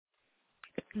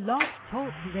Blog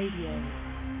Talk Radio.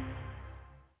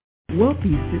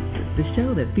 Wealthy Sistas, the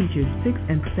show that features 6-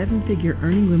 and 7-figure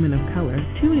earning women of color.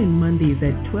 Tune in Mondays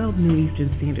at 12 noon Eastern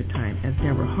Standard Time as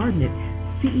Deborah Hardnett,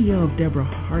 CEO of Deborah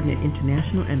Hardnett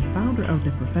International and founder of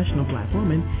The Professional Black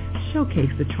Woman,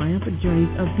 showcase the triumphant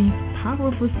journeys of these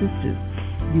powerful sisters.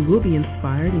 You will be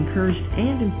inspired, encouraged,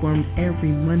 and informed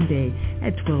every Monday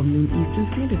at 12 noon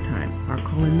Eastern Standard Time. Our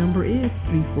call-in number is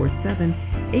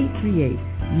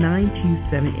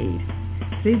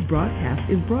 347-838-9278. Today's broadcast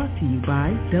is brought to you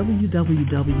by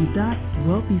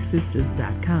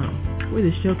www.wealthysisters.com, where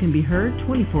the show can be heard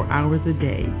 24 hours a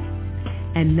day.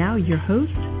 And now your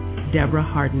host, Deborah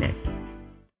Hardnett.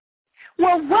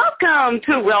 Well, welcome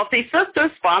to Wealthy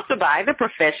Sisters, sponsored by The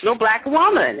Professional Black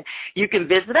Woman. You can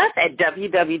visit us at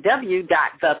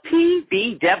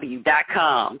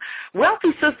www.thepbw.com.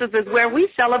 Wealthy Sisters is where we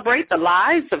celebrate the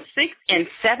lives of 6- and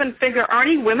 7-figure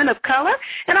earning women of color,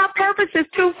 and our purpose is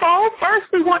twofold. First,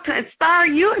 we want to inspire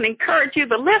you and encourage you,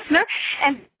 the listener,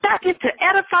 and second, to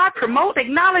edify, promote,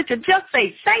 acknowledge, and just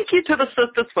say thank you to the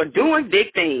sisters for doing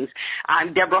big things.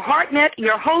 I'm Deborah Hardnett,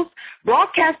 your host,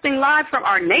 broadcasting live from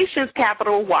our nation's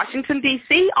capital, Washington,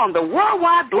 D.C., on the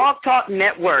Worldwide Blog Talk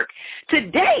Network.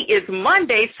 Today is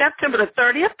Monday, September the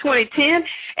 30th, 2010,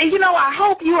 and I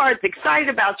hope you are as excited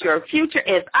about your future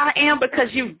as I am, because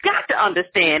you've got to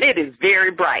understand it is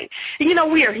very bright.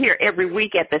 And we are here every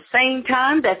week at the same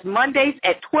time. That's Mondays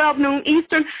at 12 noon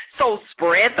Eastern, so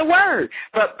spread the word.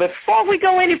 But before we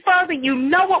go any further, you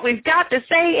know what we've got to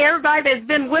say. Everybody that's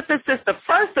been with us since the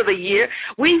first of the year,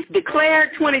 we've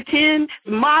declared 2010's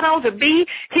motto to be,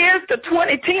 here's to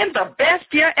 2010, the best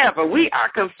year ever. We are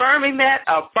confirming that,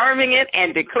 affirming it,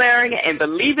 and declaring it, and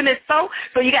believing it so.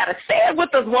 So you got to say it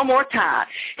with us one more time.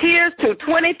 Here's to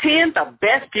 2010, the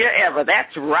best year ever.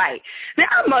 That's right. Now,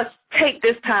 I must take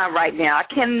this time right now. I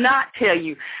cannot tell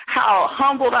you how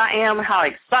humbled I am, how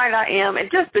excited I am, and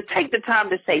just to take the time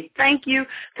to say thank you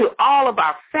to all of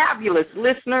our fabulous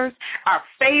listeners. Our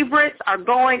favorites are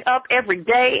going up every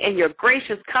day, and your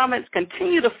gracious comments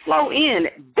continue to flow in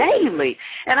daily.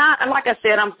 And like I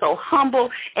said, I'm so humble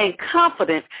and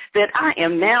confident that I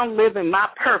am now living my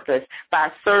purpose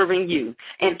by serving you.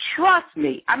 And trust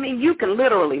me, you can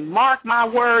literally mark my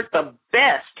word, the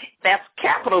best, that's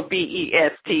capital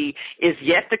B-E-S-T, is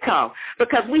yet to come,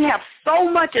 because we have so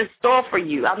much in store for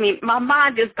you. My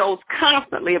mind just goes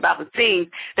constantly about the things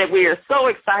that we are so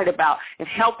excited about in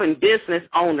helping business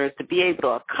owners to be able to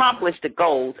accomplish the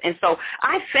goals. And so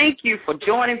I thank you for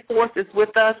joining forces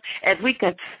with us as we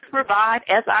continue to provide,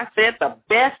 as I said, the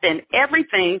best in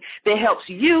everything that helps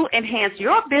you enhance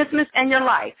your business and your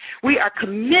life. We are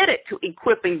committed to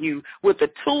equipping you with the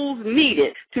tools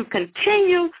needed to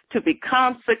continue to become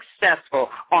successful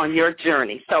on your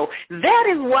journey. So that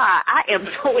is why I am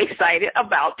so excited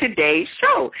about today's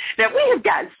show. Now, we have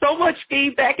gotten so much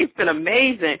feedback. It's been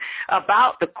amazing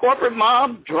about the corporate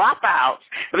mom dropouts.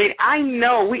 I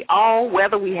know we all,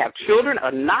 whether we have children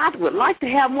or not, would like to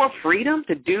have more freedom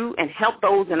to do and help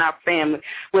those in our family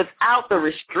without the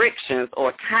restrictions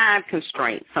or time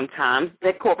constraints sometimes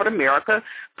that corporate America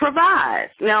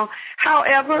provides. Now,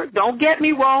 however, don't get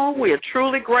me wrong, we are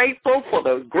truly grateful for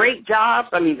the great jobs,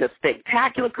 the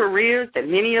spectacular careers that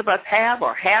many of us have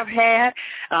or have had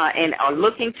and are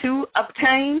looking to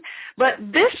obtain. But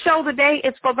this show today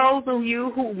is for those of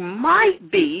you who might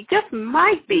be, just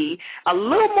might be, a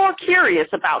little more curious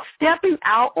about stepping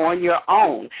out on your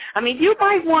own. You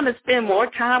might want to spend more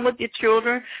time with your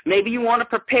children. Maybe you want to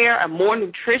prepare a more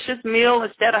nutritious meal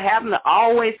instead of having to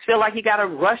always feel like you got to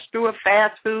rush through a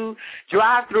fast food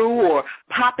drive-through or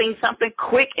popping something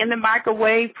quick in the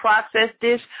microwave processed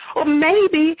dish. Or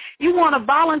maybe you want to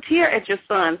volunteer at your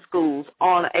son's schools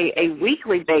on a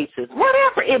weekly basis.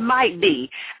 Whatever it might be,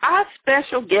 our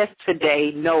special guest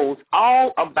today knows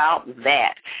all about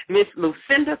that. Miss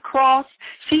Lucinda Cross,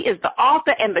 she is the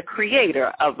author and the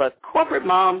creator of The Corporate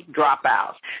Mom's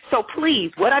Dropouts. So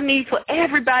please, what I need for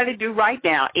everybody to do right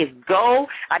now is go.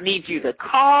 I need you to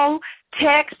call,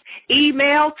 text,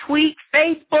 email, tweet,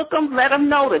 Facebook them, let them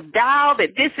know to dial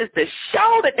that this is the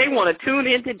show that they want to tune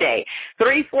in today.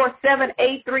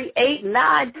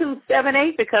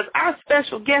 347-838-9278, because our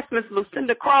special guest, Ms.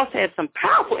 Lucinda Cross, has some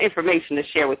powerful information to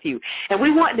share with you. And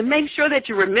we want to make sure that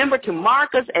you remember to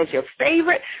mark us as your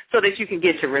favorite so that you can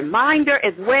get your reminder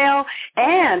as well.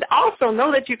 And also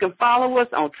know that you can follow us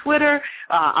on Twitter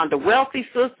under Wealthy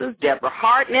Sisters, Deborah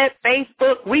Hardnett,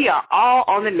 Facebook. We are all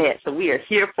on the net, so we are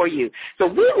here for you. So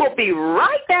we will be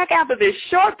right back after this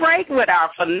short break with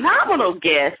our phenomenal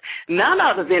guest, none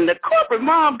other than the corporate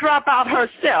mom dropout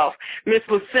herself, Miss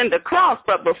Lucinda Cross.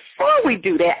 But before we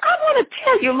do that, I want to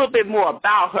tell you a little bit more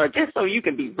about her, just so you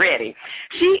can be ready.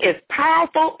 She is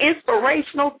powerful,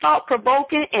 inspirational,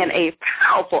 thought-provoking, and a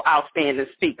powerful, outstanding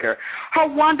speaker. Her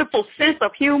wonderful sense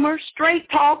of humor, straight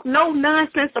talk,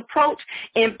 no-nonsense approach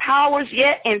empowers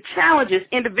yet and challenges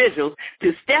individuals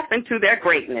to step into their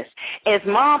greatness. As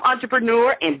mom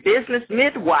entrepreneur and business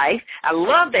midwife, I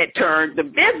love that term, the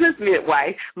business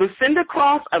midwife, Lucinda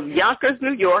Cross of Yonkers,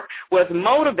 New York, was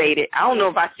motivated, I don't know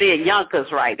if I said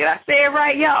Yonkers right, did I say it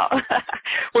right, y'all?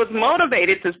 Was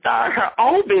motivated to start her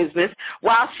own business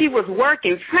while she was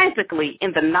working frantically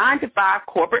in the 9-to-5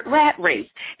 corporate rat race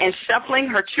and shuffling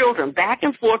her children back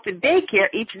and forth to daycare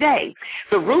each day.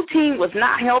 The routine was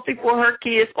not healthy for her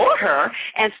kids or her,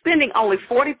 and spending only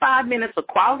 45 minutes of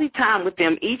quality time with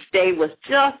them each day was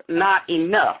just not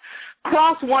enough.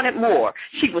 Cross wanted more.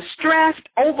 She was stressed,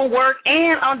 overworked,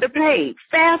 and underpaid.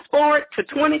 Fast forward to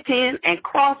 2010, and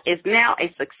Cross is now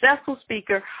a successful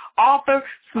speaker, author,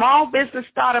 small business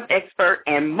startup expert,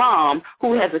 and mom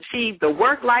who has achieved the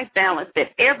work-life balance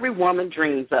that every woman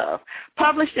dreams of.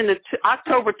 Published in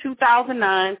October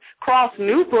 2009, Cross'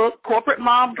 new book, Corporate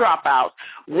Mom Dropouts,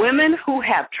 Women Who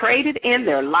Have Traded in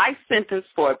Their Life Sentence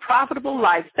for a Profitable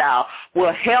Lifestyle,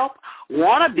 will help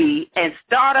wannabe and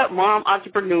startup mom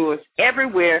entrepreneurs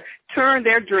everywhere turn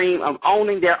their dream of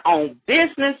owning their own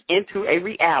business into a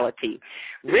reality.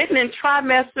 Written in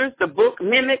trimesters, the book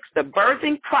mimics the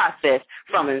birthing process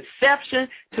from inception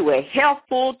to a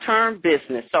healthful term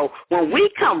business. So when we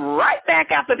come right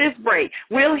back after this break,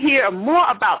 we'll hear more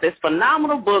about this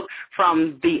phenomenal book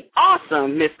from the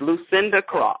awesome Miss Lucinda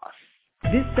Cross.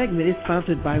 This segment is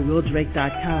sponsored by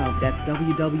WillDrake.com. That's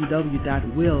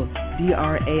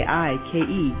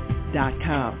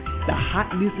www.willdraike.com. The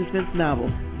hot new suspense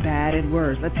novel, Bad and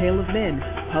Worse, A Tale of Men,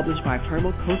 published by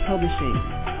Permal Coast Publishing.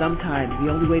 Sometimes the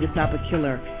only way to stop a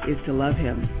killer is to love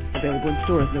him. Available in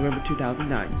stores November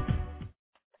 2009.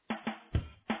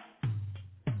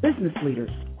 Business leaders,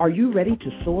 are you ready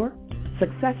to soar?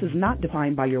 Success is not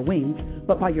defined by your wings,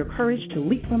 but by your courage to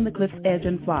leap from the cliff's edge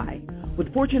and fly.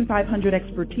 With Fortune 500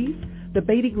 expertise, the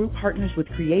Beatty Group partners with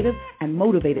creative and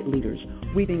motivated leaders,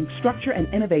 weaving structure and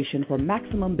innovation for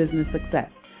maximum business success.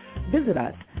 Visit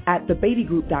us at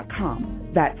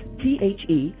thebeattygroup.com. That's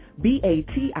TheBatie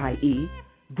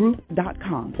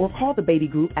group.com, or call the Beatty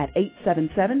Group at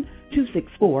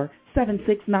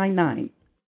 877-264-7699.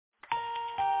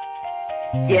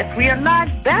 Yes, we are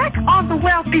live back on the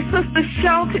Wealthy Sistas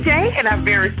show today, and our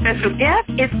very special guest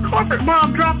is corporate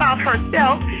mom dropout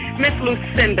herself, Miss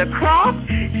Lucinda Cross.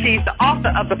 She's the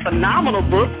author of the phenomenal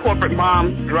book, Corporate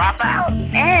Mom Dropout,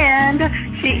 and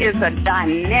she is a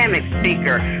dynamic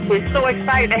speaker. We're so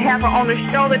excited to have her on the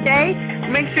show today.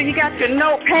 Make sure you got your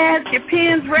notepads, your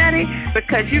pens ready,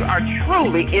 because you are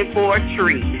truly in for a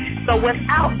treat. So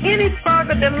without any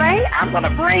further delay, I'm going to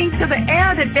bring to the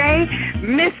air today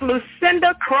Miss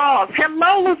Lucinda Cross.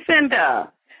 Hello,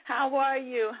 Lucinda. How are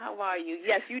you? How are you?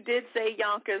 Yes, you did say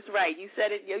Yonkers right. You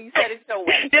said it. You said it so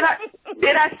well. Did I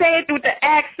say it with the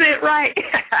accent right?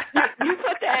 You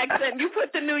put the accent. You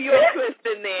put the New York twist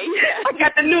in there. Yeah. I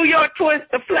got the New York twist,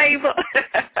 the flavor.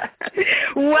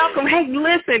 Welcome. Hey,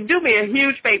 listen, do me a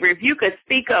huge favor. If you could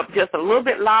speak up just a little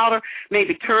bit louder,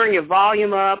 maybe turn your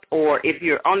volume up, or if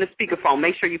you're on the speakerphone,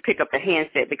 make sure you pick up the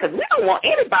handset, because we don't want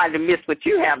anybody to miss what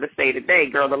you have to say today,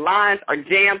 girl. The lines are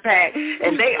jam-packed,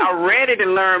 and they are ready to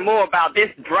learn more about this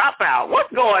dropout.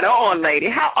 What's going on, lady?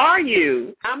 How are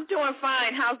you? I'm doing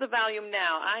fine. How's the volume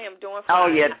now? I am doing Oh,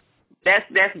 fine. yeah. That's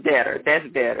better. That's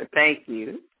better. Thank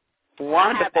you.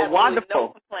 Wonderful, wonderful.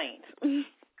 No complaints.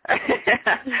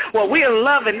 Well, we're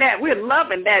loving that. We're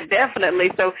loving that,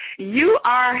 definitely. So you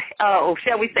are,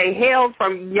 shall we say, hailed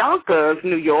from Yonkers,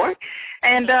 New York.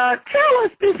 And tell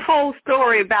us this whole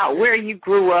story about where you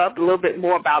grew up, a little bit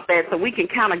more about that, so we can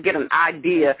kind of get an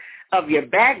idea of your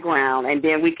background, and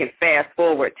then we can fast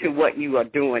forward to what you are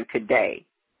doing today.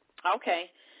 Okay.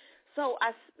 So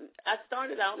I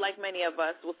started out like many of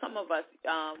us. Well, some of us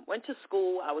went to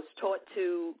school. I was taught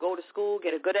to go to school,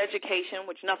 get a good education,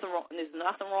 which there's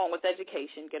nothing wrong with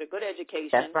education. Get a good education.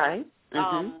 That's right.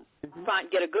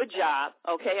 Get a good job.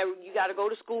 Okay, you got to go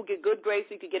to school, get good grades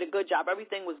so you could get a good job.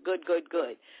 Everything was good.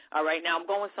 All right, now I'm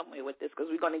going somewhere with this because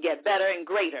we're going to get better and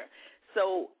greater.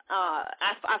 So I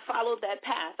followed that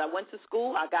path. I went to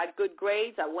school. I got good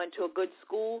grades. I went to a good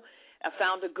school. I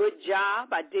found a good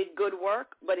job. I did good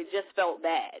work, but it just felt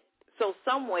bad. So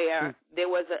somewhere there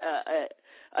was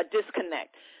a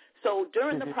disconnect. So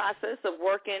during the process of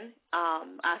working,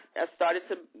 I started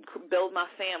to build my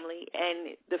family,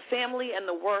 and the family and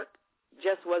the work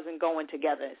just wasn't going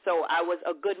together. So I was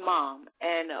a good mom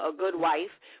and a good wife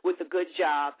with a good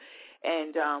job,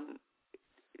 and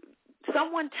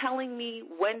someone telling me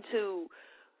when to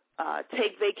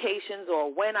take vacations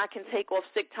or when I can take off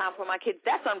sick time for my kids,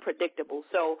 that's unpredictable.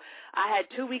 So I had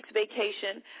 2 weeks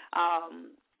vacation.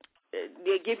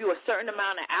 They give you a certain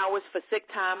amount of hours for sick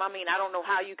time. I mean, I don't know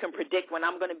how you can predict when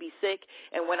I'm going to be sick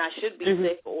and when I should be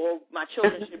sick or my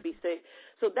children should be sick.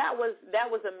 So that was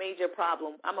a major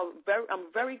problem. I'm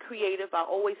very creative. I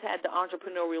always had the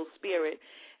entrepreneurial spirit,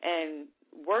 and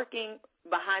working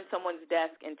behind someone's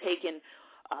desk and taking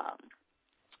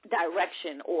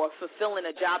direction or fulfilling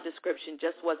a job description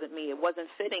just wasn't me. It wasn't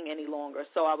fitting any longer.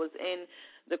 So I was in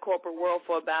the corporate world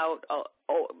for about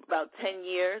 10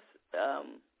 years.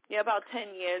 About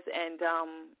 10 years, and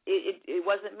it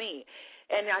wasn't me.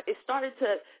 And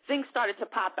things started to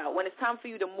pop out. When it's time for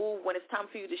you to move, when it's time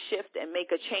for you to shift and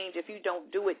make a change, if you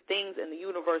don't do it, things in the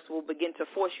universe will begin to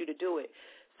force you to do it.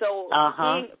 So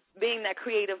being that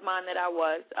creative mind that I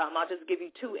was, I'll just give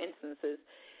you 2 instances.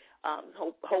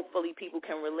 Hopefully people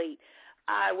can relate.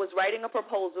 I was writing a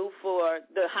proposal for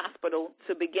the hospital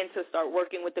to begin to start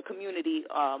working with the community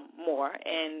more,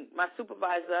 and my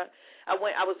supervisor, I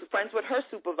was friends with her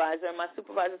supervisor, and my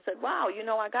supervisor said, wow,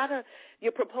 I got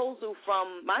your proposal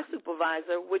from my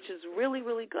supervisor, which is really,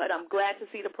 really good. I'm glad to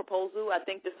see the proposal. I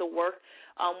think this will work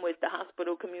with the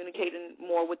hospital communicating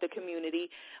more with the community.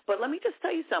 But let me just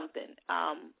tell you something.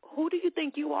 Who do you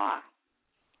think you are?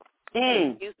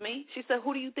 Excuse me? She said,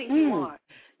 who do you think you are?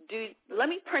 Let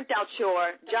me print out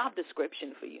your job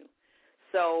description for you.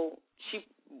 So she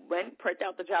went, print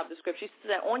out the job description. She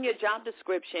said, on your job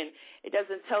description, it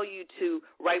doesn't tell you to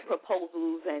write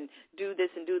proposals and do this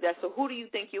and do that. So who do you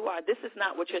think you are? This is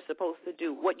not what you're supposed to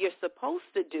do. What you're supposed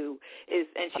to do is,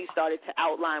 and she started to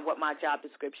outline what my job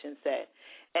description said.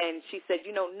 And she said,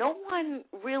 no one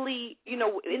really,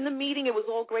 in the meeting it was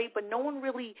all great, but no one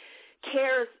really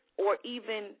cares or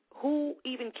who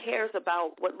even cares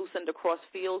about what Lucinda Cross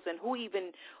feels, and who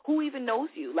even knows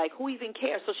you, like who even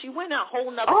cares. So she went a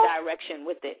whole nother direction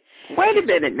with it. Wait a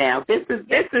minute now. This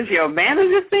is your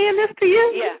manager saying this to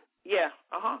you? Yeah.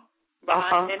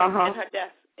 Behind her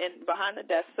desk, and behind the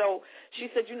desk. So she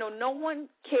said, no one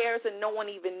cares and no one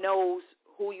even knows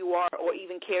who you are or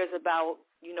even cares about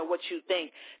what you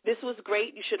think. This was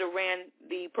great. You should have ran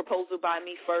the proposal by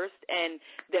me first, and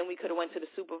then we could have went to the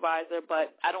supervisor,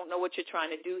 but I don't know what you're trying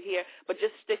to do here, but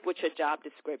just stick with your job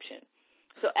description.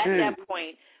 So at that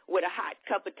point, with a hot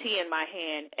cup of tea in my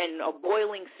hand and a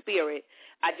boiling spirit,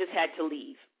 I just had to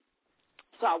leave.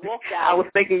 So I walked out. I was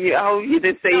thinking you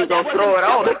didn't say you were going to throw it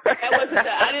on.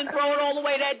 I didn't throw it all the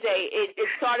way that day. It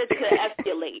started to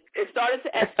escalate.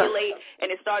 And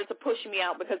it started to push me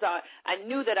out because I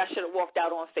knew that I should have walked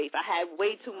out on faith. I had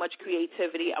way too much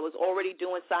creativity. I was already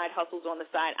doing side hustles on the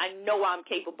side. I know I'm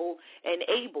capable and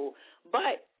able,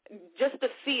 but just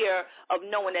the fear of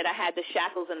knowing that I had the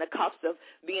shackles and the cuffs of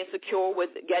being secure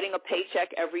with getting a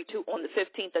paycheck on the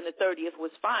 15th and the 30th was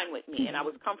fine with me, and I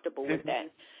was comfortable with that.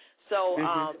 So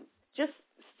just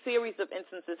series of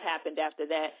instances happened after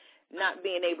that, not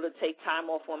being able to take time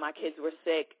off when my kids were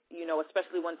sick,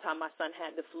 especially one time my son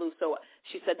had the flu. So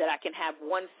she said that I can have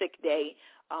one sick day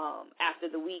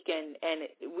after the weekend, and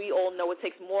we all know it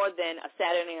takes more than a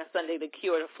Saturday and a Sunday to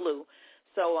cure the flu.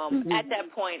 So at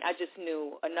that point, I just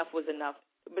knew enough was enough.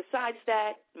 Besides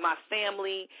that, my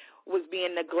family was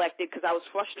being neglected because I was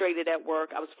frustrated at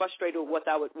work. I was frustrated with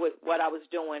what I was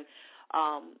doing.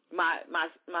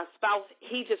 My spouse,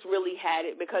 he just really had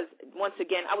it because, once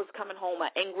again, I was coming home an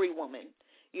angry woman.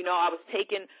 I was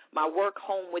taking my work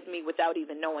home with me without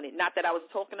even knowing it. Not that I was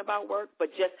talking about work, but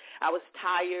just I was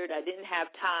tired. I didn't have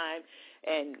time.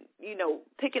 And,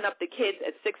 picking up the kids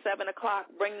at 6, 7 o'clock,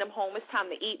 bring them home. It's time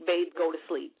to eat, bathe, go to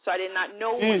sleep. So I did not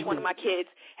know which one of my kids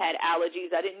had allergies.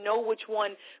 I didn't know which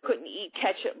one couldn't eat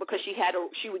ketchup because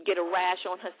she would get a rash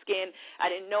on her skin. I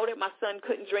didn't know that my son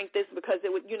couldn't drink this because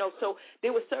it would, so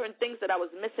there were certain things that I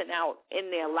was missing out in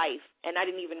their life. And I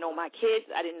didn't even know my kids.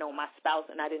 I didn't know my spouse,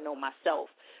 and I didn't know myself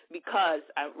because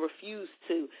I refused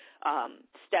to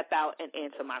step out and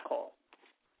answer my call.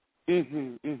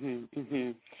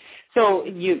 So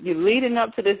you're leading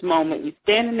up to this moment. You're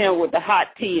standing there with the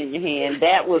hot tea in your hand.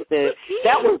 That was the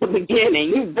beginning.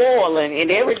 You boiling, and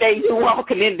every day you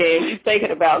walking in there, you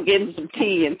thinking about getting some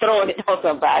tea and throwing it on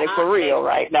somebody for real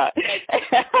right now.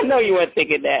 I know you weren't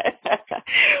thinking that.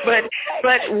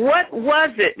 But what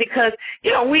was it? Because,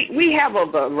 we have a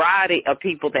variety of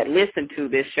people that listen to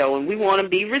this show, and we want to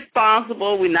be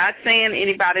responsible. We're not saying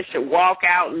anybody should walk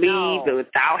out, leave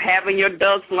without having your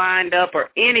ducks lined up or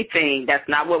anything. That's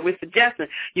not what we're suggesting.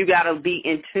 You got to be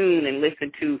in tune and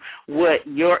listen to what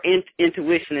your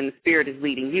intuition and the spirit is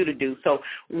leading you to do. So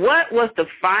what was the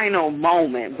final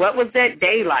moment? What was that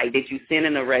day like? Did you send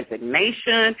in a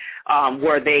resignation?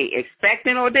 Were they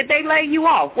expecting, or did they lay you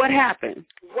off? What happened?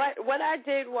 What I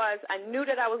did was I knew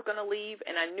that I was going to leave,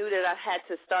 and I knew that I had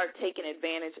to start taking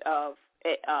advantage of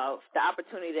the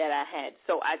opportunity that I had.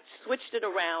 So I switched it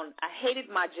around. I hated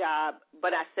my job,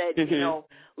 but I said,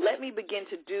 let me begin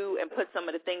to do and put some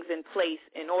of the things in place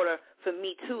in order for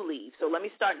me to leave. So let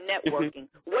me start networking.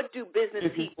 What do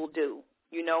business people do?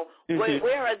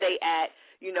 Where are they at?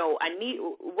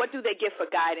 What do they get for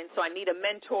guidance? So I need a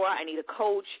mentor. I need a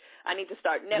coach. I need to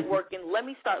start networking. Let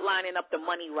me start lining up the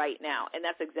money right now. And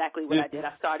that's exactly what I did.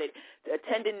 I started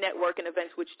attending networking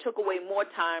events, which took away more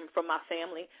time from my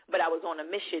family, but I was on a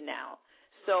mission now.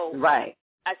 So I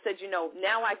said,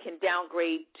 now I can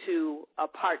downgrade to a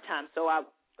part-time. So I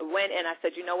went and I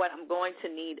said, you know what, I'm going to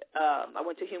need, I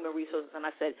went to Human Resources and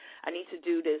I said, I need to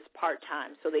do this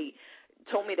part-time. So they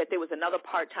told me that there was another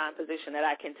part-time position that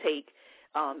I can take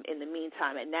in the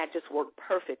meantime, and that just worked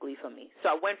perfectly for me. So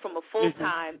I went from a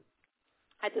full-time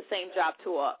at the same job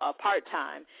to a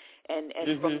part-time,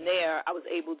 and from there I was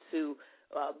able to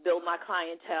build my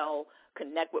clientele,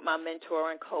 connect with my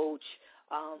mentor and coach,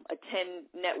 attend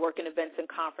networking events and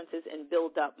conferences, and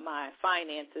build up my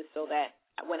finances so that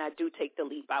when I do take the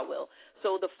leap, I will.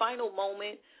 So the final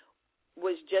moment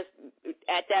was just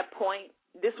at that point.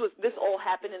 This all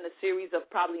happened in a series of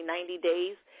probably 90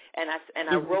 days, and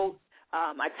I wrote.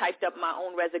 I typed up my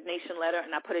own resignation letter,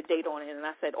 and I put a date on it, and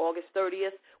I said August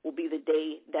 30th will be the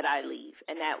day that I leave,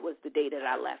 and that was the day that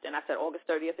I left. And I said August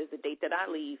 30th is the date that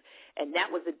I leave, and that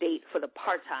was the date for the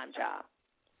part-time job.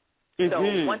 So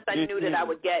once I knew that I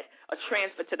would get a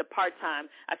transfer to the part-time,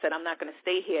 I said I'm not going to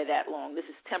stay here that long. This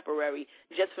is temporary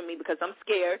just for me because I'm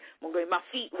scared. I'm going to get my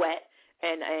feet wet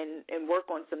and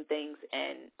work on some things.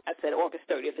 And I said August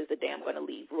 30th is the day I'm going to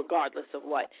leave regardless of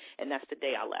what, and that's the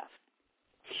day I left.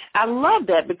 I love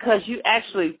that because you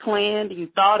actually planned, you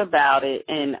thought about it,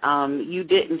 and you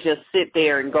didn't just sit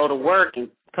there and go to work and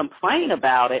complain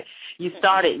about it. You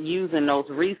started using those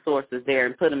resources there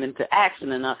and put them into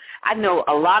action. And I know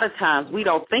a lot of times we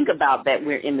don't think about that when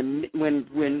we're in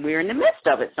the midst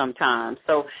of it sometimes.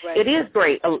 So it is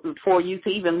great for you to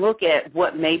even look at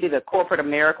what maybe the corporate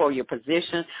America or your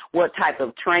position, what type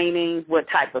of training, what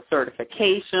type of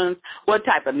certifications, what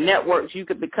type of networks you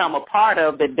could become a part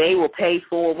of that they will pay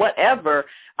for, whatever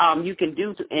you can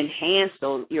do to enhance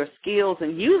your skills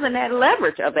and using that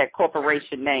leverage of that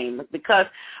corporation name. Because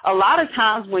a lot of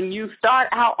times when you start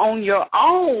out on your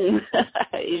own,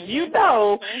 you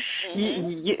know,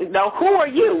 who are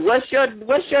you? What's your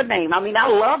name? I mean, I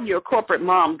love your corporate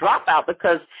mom dropout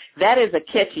because that is a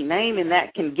catchy name and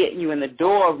that can get you in the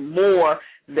door more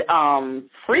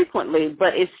frequently,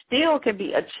 but it still can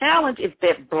be a challenge if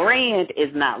that brand is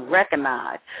not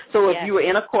recognized. So if you were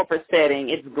in a corporate setting,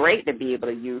 it's great to be able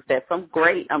to use that. So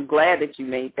I'm glad that you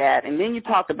made that. And then you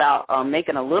talked about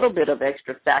making a little bit of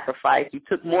extra sacrifice. You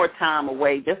took more time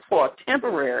away just for a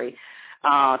temporary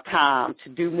time to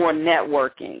do more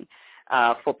networking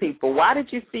for people. Why did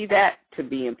you see that to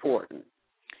be important?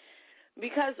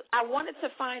 Because I wanted to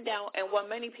find out, and what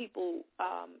many people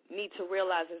need to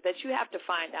realize is that you have to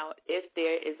find out if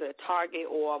there is a target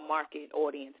or a market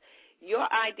audience. Your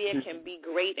idea can be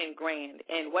great and grand,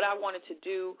 and what I wanted to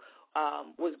do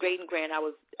was great and grand. I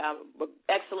was an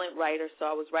excellent writer, so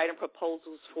I was writing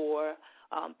proposals for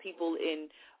people in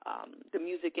the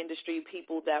music industry,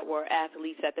 people that were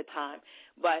athletes at the time,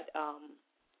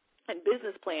 and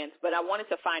business plans, but I wanted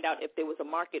to find out if there was a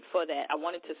market for that. I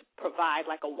wanted to provide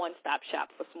like a one-stop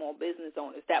shop for small business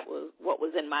owners. That was what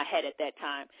was in my head at that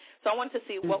time. So I wanted to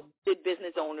see what did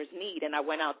business owners need, and I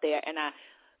went out there and I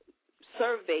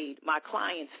surveyed my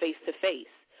clients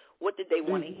face-to-face. What did they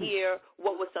want to hear?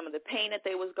 What was some of the pain that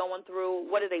they was going through?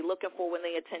 What are they looking for when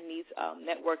they attend these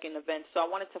networking events? So I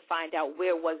wanted to find out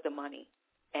where was the money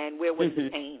and where was the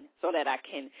pain so that I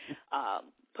can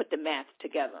put the math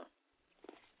together.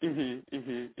 So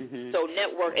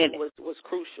networking was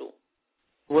crucial.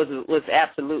 Was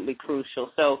absolutely crucial.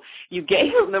 So you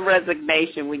gave him the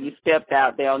resignation when you stepped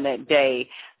out there on that day.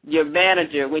 Your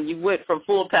manager, when you went from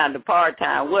full-time to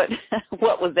part-time, what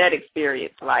was that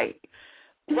experience like?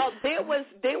 Well, there was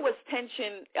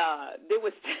tension. There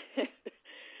was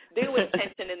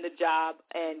tension in the job,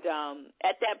 and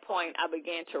at that point, I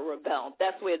began to rebel.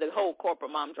 That's where the whole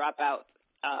corporate mom dropout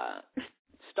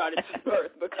started to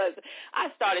birth, because I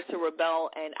started to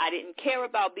rebel, and I didn't care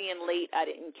about being late. I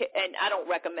didn't care, and I don't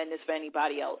recommend this for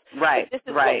anybody else. Right, but this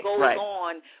is right, what goes right.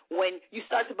 on when you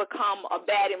start to become a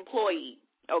bad employee.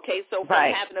 Okay, so from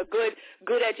right. having a good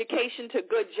education to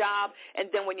good job, and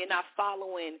then when you're not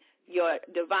following your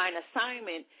divine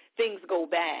assignment, things go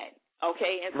bad.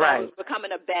 Okay, and so right. I was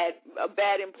becoming a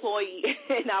bad employee,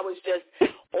 and I was just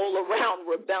all around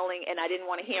rebelling, and I didn't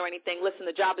want to hear anything. Listen,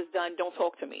 the job is done. Don't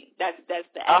talk to me. That's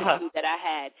the attitude that I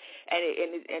had,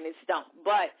 and it stunk.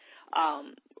 But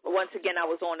once again, I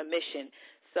was on a mission.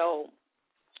 So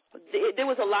there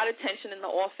was a lot of tension in the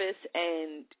office,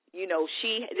 and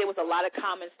there was a lot of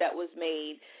comments that was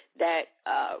made that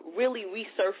really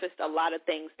resurfaced a lot of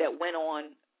things that went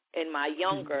on in my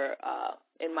younger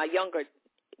in my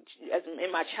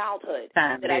childhood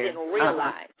that I didn't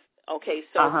realize. Okay,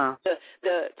 so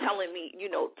the telling me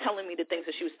the things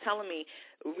that she was telling me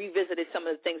revisited some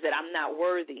of the things that I'm not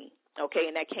worthy. Okay,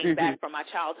 and that came back from my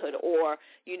childhood, or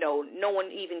no one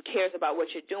even cares about what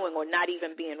you're doing, or not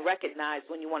even being recognized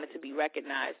when you wanted to be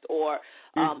recognized, or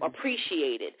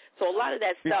appreciated. So a lot of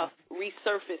that stuff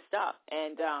resurfaced up,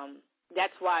 and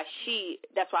that's why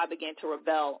I began to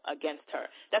rebel against her.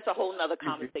 That's a whole nother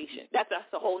conversation. That's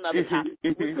a whhole nother topic.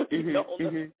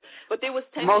 But there was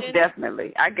tension. Most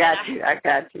definitely. I got you. And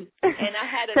I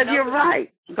had another. Because you're right.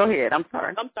 Go ahead. I'm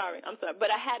sorry. But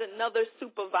I had another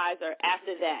supervisor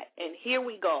after that, and here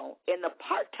we go in the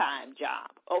part-time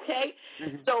job. Okay,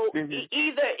 so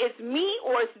either it's me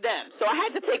or it's them. So I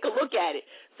had to take a look at it.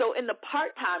 So in the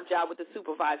part-time job with the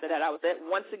supervisor that I was at,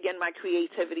 once again my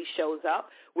creativity shows up.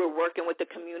 We're working with the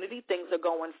community. Things are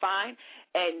going fine,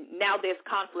 and now there's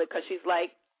conflict because she's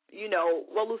like,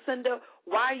 well, Lucinda,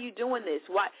 why are you doing this?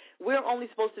 Why we're only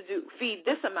supposed to feed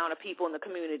this amount of people in the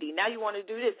community. Now you want to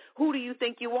do this. Who do you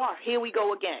think you are? Here we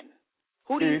go again.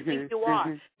 Who do you think you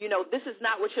are? This is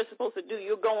not what you're supposed to do.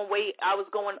 You're going I was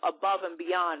going above and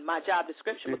beyond my job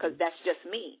description because that's just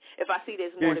me. If I see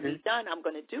there's more to be done, I'm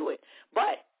going to do it.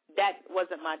 But that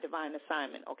wasn't my divine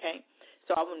assignment, okay?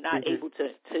 So I'm not able to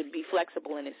be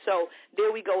flexible in it. So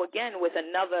there we go again with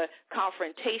another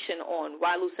confrontation on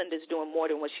why Lucinda's doing more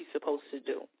than what she's supposed to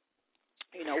do.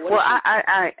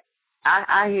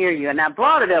 I hear you, and I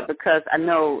brought it up because I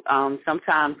know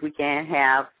sometimes we can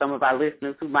have some of our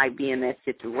listeners who might be in that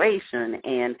situation,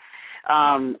 and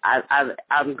I'm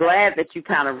glad that you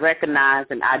kind of recognized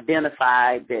and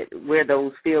identified that where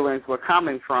those feelings were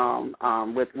coming from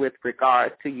with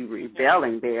regards to you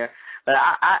rebelling there. But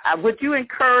would you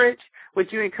encourage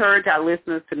our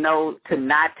listeners to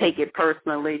not take it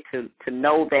personally, to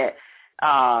know that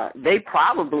they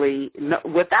probably,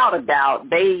 without a doubt,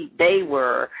 they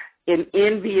were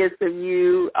envious of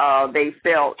you. They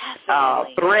felt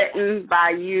threatened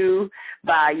by you,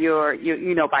 by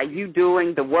by you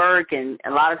doing the work, and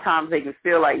a lot of times they can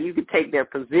feel like you could take their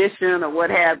position or what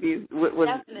have you.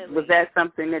 Was that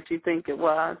something that you think it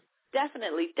was?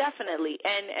 Definitely.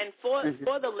 And for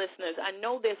the listeners, I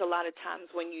know there's a lot of times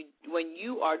when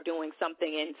you are doing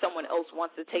something and someone else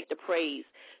wants to take the praise.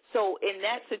 So in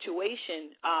that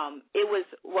situation, it was,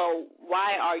 well,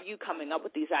 why are you coming up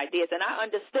with these ideas? And I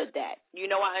understood that.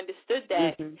 I understood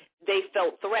that they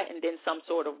felt threatened in some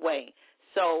sort of way.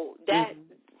 So that,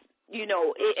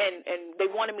 and they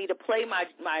wanted me to play my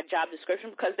job description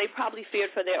because they probably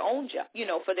feared for their own job,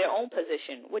 for their own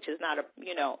position, which is not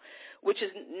which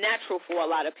is natural for a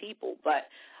lot of people. But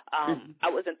I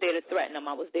wasn't there to threaten them.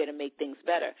 I was there to make things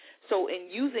better. So in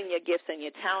using your gifts and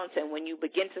your talents, and when you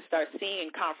begin to start seeing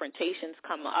confrontations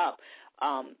come up,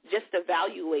 just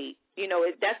evaluate.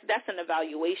 That's an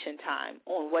evaluation time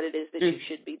on what it is that you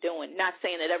should be doing. Not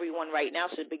saying that everyone right now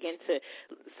should begin to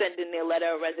send in their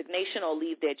letter of resignation or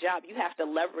leave their job. You have to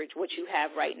leverage what you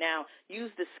have right now.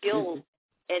 Use the skills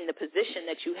in the position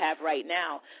that you have right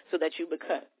now so that you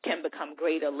can become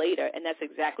greater later. And that's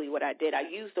exactly what I did. I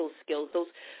used those skills, those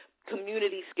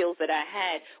community skills that I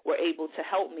had were able to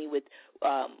help me with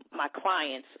my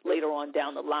clients later on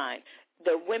down the line.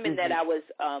 The women that I was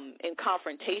in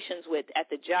confrontations with at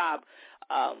the job,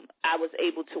 I was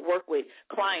able to work with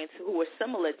clients who were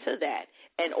similar to that,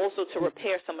 and also to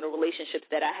repair some of the relationships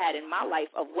that I had in my life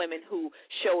of women who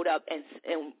showed up and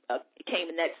came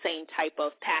in that same type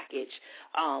of package,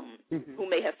 who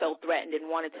may have felt threatened and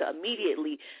wanted to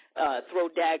immediately throw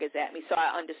daggers at me. So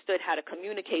I understood how to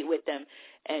communicate with them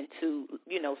and to,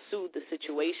 soothe the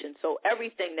situation. So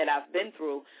everything that I've been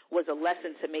through was a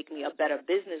lesson to make me a better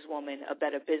businesswoman, a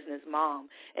better business mom,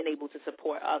 and able to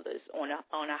support others on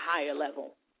a higher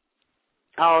level.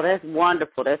 Oh, that's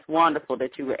wonderful. That's wonderful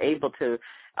that you were able to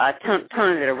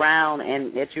turn it around,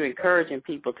 and that you're encouraging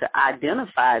people to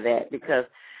identify that, because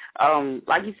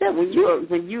like you said, when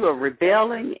you are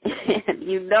rebelling, and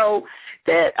you know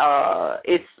that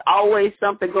it's always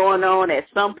something going on. At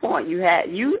some point, you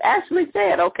actually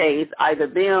said, okay, it's either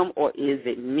them or is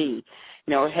it me?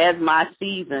 You know, has my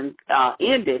season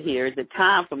ended here? Is it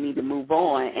time for me to move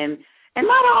on? And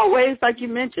not always, like you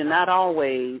mentioned, not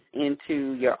always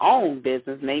into your own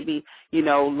business. Maybe, you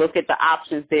know, look at the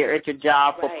options there at your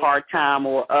job for part-time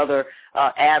or other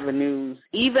avenues.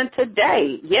 Even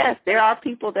today, yes, there are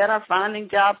people that are finding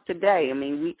jobs today. I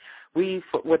mean, we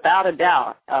without a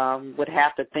doubt, would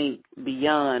have to think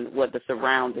beyond what the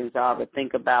surroundings are, but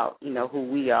think about, you know, who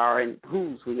we are and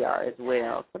whose we are as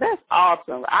well. So that's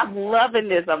awesome. I'm loving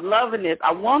this. I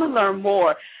want to learn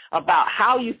more about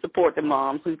how you support the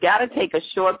moms. We've got to take a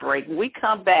short break. When we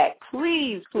come back,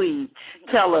 please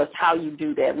tell us how you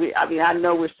do that. I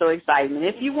know we're so excited. And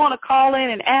if you want to call in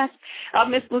and ask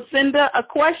Miss Lucinda a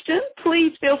question,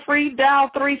 please feel free to dial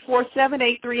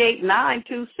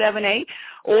 347-838-9278.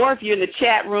 Or if you're in the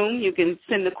chat room, you can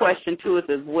send the question to us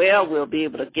as well. We'll be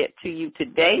able to get to you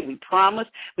today. We promise.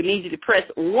 We need you to press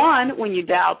 1 when you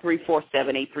dial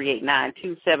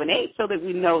 347-838-9278 so that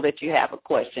we know that you have a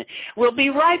question. We'll be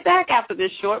right back after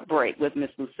this short break with Miss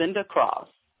Lucinda Cross.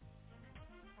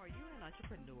 Are you an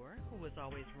entrepreneur who is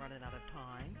always running out of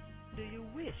time? Do you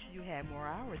wish you had more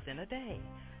hours in a day?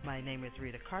 My name is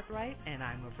Rita Cartwright, and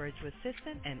I'm a virtual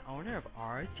assistant and owner of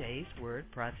RJ's Word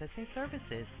Processing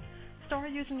Services.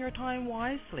 Start using your time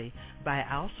wisely by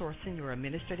outsourcing your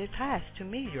administrative tasks to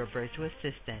me, your virtual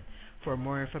assistant. For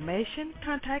more information,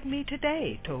 contact me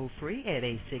today, toll-free at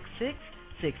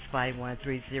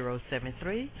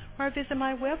 866-651-3073, or visit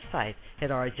my website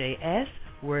at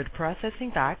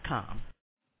rjswordprocessing.com.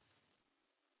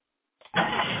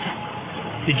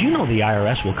 Did you know the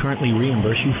IRS will currently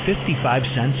reimburse you 55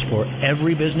 cents for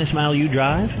every business mile you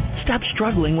drive? Stop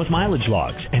struggling with mileage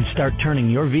logs and start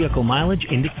turning your vehicle mileage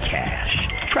into cash.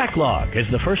 TrackLog is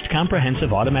the first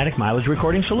comprehensive automatic mileage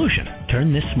recording solution.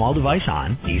 Turn this small device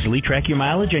on, easily track your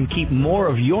mileage, and keep more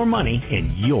of your money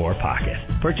in your pocket.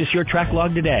 Purchase your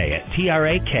TrackLog today at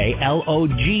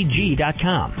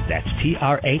TRAKLOGG.com. That's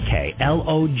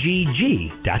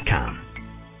TRAKLOGG.com.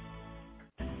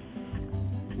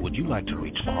 Would you like to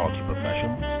reach quality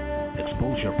professionals?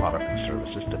 Expose your product and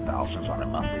services to thousands on a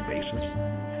monthly basis?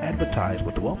 Advertise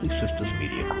with the Wealthy Sistas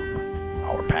Media Group.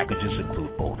 Our packages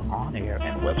include both on-air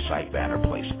and website banner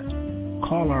placement.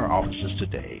 Call our offices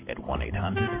today at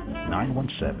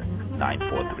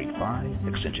 1-800-917-9435,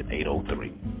 extension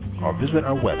 803, or visit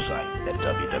our website at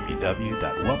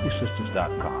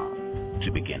www.wealthysistas.com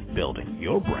to begin building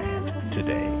your brand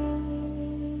today.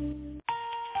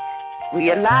 We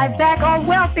are live back on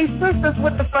Wealthy Sistas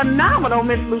with the phenomenal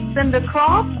Miss Lucinda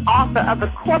Cross, author of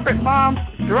The Corporate Mom's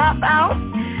Dropout.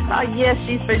 Yes,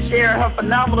 she's been sharing her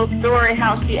phenomenal story,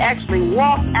 how she actually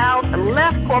walked out and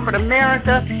left corporate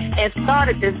America and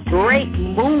started this great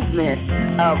movement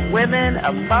of women,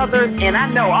 of mothers, and I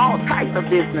know all types of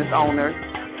business owners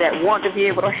that want to be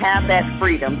able to have that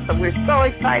freedom. So we're so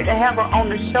excited to have her on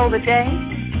the show today.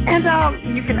 And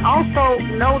you can also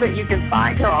know that you can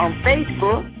find her on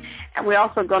Facebook. And we're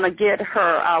also going to get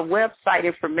her website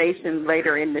information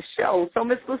later in the show. So,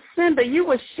 Ms. Lucinda, you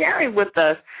were sharing with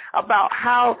us about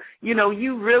how, you know,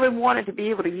 you really wanted to be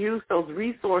able to use those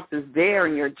resources there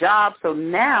in your job. So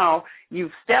now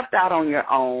you've stepped out on your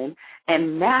own,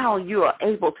 and now you are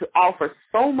able to offer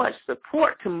so much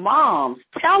support to moms.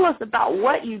 Tell us about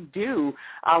what you do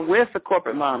with the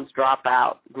Corporate Moms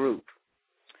Dropout group.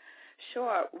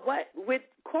 Sure. What with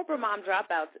Corporate Mom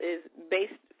Dropouts is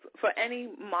based for any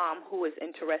mom who is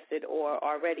interested or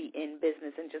already in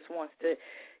business and just wants to,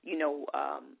 you know,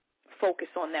 focus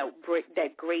on that great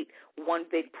one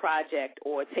big project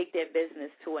or take their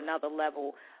business to another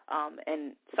level,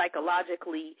 and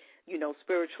psychologically, you know,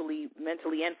 spiritually,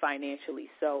 mentally, and financially.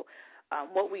 So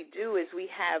what we do is we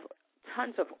have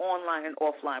tons of online and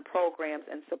offline programs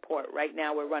and support. Right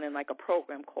now we're running like a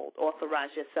program called Authorize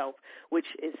Yourself, which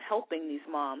is helping these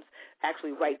moms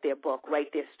actually write their book,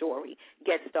 write their story,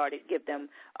 get started, give them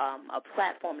a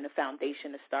platform and a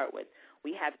foundation to start with.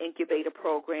 We have incubator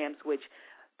programs, which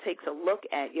takes a look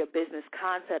at your business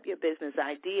concept, your business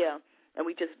idea, and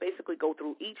we just basically go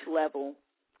through each level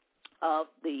of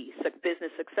the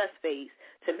business success phase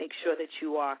to make sure that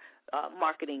you are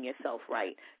marketing yourself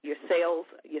right. Your sales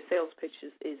pitch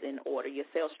is in order. Your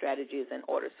sales strategy is in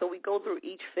order. So we go through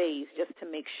each phase just to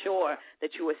make sure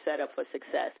that you are set up for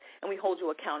success. And we hold you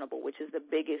accountable, which is the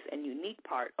biggest and unique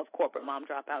part of Corporate Mom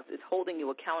Dropouts, is holding you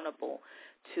accountable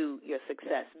to your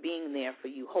success, being there for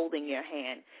you, holding your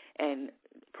hand, and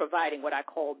providing what I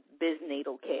call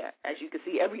biznatal care. As you can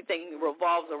see, everything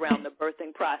revolves around the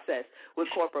birthing process with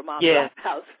Corporate Mom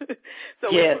House.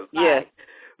 So we provide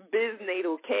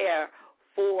biznatal care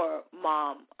for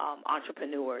mom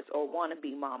entrepreneurs or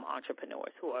wannabe mom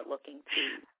entrepreneurs who are looking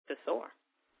to soar.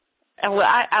 Well,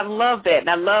 I love that, and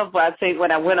I love what I think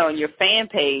when I went on your fan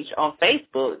page on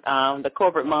Facebook, the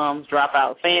Corporate Moms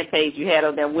Dropout fan page you had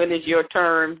on there. When is your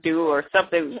term due, or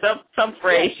something? Some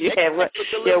phrase you had.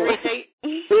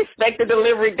 Expect the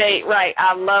delivery date, right?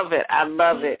 I love it. I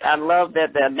love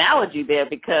that the analogy there,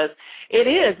 because it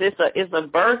is. It's a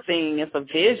birthing. It's a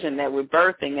vision that we're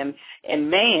birthing,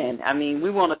 and man, I mean, we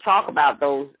want to talk about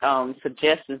those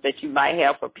suggestions that you might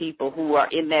have for people who are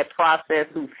in that process,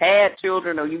 who've had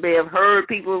children, or you may have heard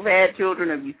people who've had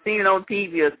children, or you've seen it on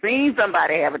TV, or seen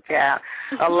somebody have a child.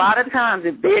 A lot of times,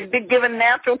 if they're given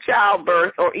natural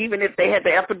childbirth, or even if they had the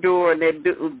epidural and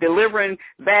they're delivering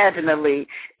vaginally,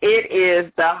 it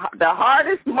is the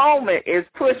hardest moment is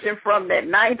pushing from that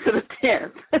 9th to the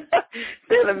 10th.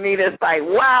 Centimeters, like,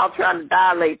 wow, trying to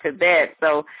dilate to that.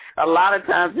 So a lot of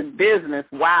times in business,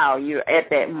 wow, you're at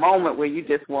that moment where you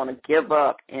just want to give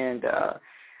up. And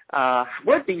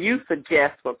what do you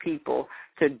suggest for people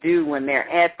to do when they're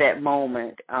at that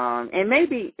moment? And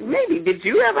maybe did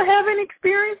you ever have any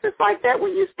experiences like that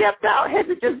when you stepped out? Has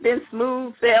it just been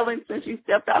smooth sailing since you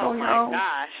stepped out on your own? Oh, my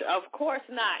gosh, of course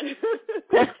not.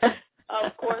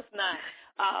 Of course not.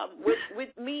 With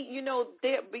me,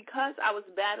 because I was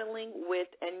battling with,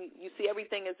 and you see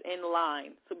everything is in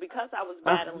line. So because I was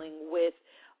battling with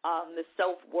the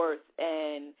self-worth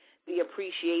and the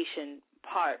appreciation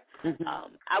part,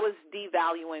 I was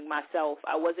devaluing myself.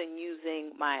 I wasn't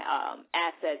using my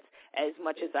assets as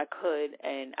much as I could,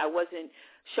 and I wasn't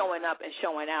showing up and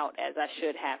showing out as I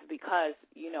should have, because,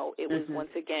 it was once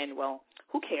again, well,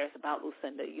 who cares about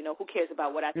Lucinda? Who cares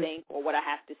about what I think or what I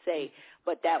have to say?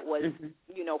 But that was,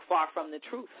 far from the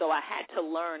truth. So I had to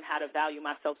learn how to value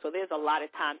myself. So there's a lot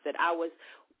of times that I was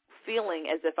feeling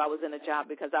as if I was in a job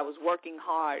because I was working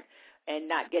hard and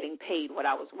not getting paid what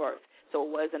I was worth. So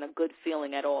it wasn't a good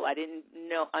feeling at all. I didn't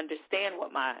understand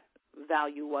what my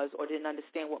value was, or didn't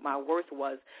understand what my worth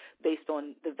was based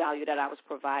on the value that I was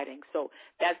providing. So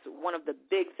that's one of the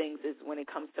big things, is when it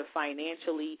comes to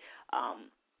financially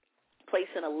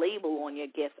placing a label on your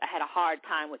gifts. I had a hard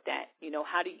time with that.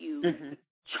 How do you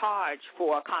charge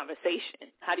for a conversation?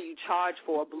 How do you charge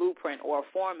for a blueprint or a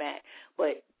format?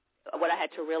 But what I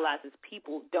had to realize is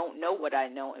people don't know what I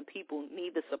know, and people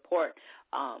need the support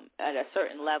at a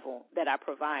certain level that I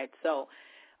provide. So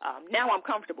now I'm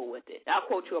comfortable with it. I'll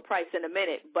quote you a price in a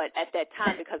minute, but at that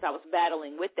time, because I was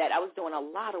battling with that, I was doing a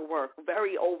lot of work,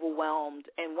 very overwhelmed,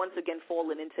 and once again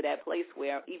falling into that place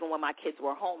where even when my kids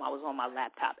were home, I was on my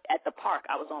laptop. At the park,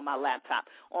 I was on my laptop,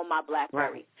 on my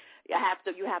BlackBerry. Right.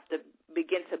 You have to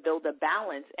begin to build a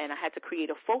balance, and I had to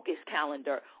create a focus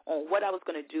calendar on what I was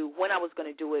going to do, when I was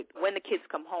going to do it, when the kids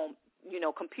come home,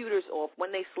 computers off,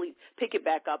 when they sleep, pick it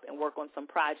back up and work on some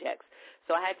projects.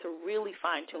 So I had to really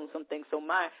fine-tune some things. So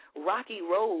my rocky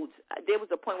roads, there was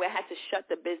a point where I had to shut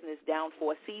the business down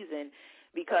for a season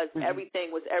because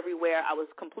everything was everywhere. I was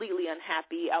completely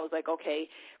unhappy. I was like, okay,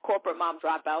 corporate mom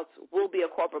dropouts will be a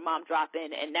corporate mom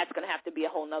drop-in, and that's going to have to be a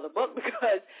whole nother book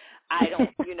because I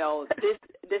don't,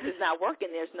 this is not working.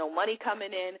 There's no money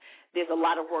coming in. There's a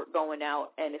lot of work going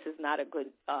out, and this is not a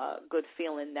good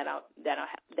feeling that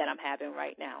I'm having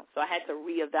right now. So I had to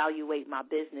reevaluate my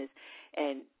business,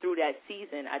 and through that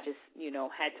season, I just,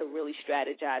 had to really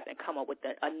strategize and come up with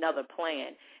another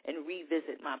plan and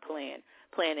revisit my plan.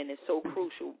 Planning is so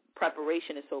crucial.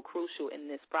 Preparation is so crucial in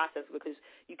this process because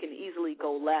you can easily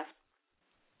go left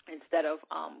instead of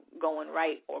going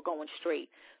right or going straight.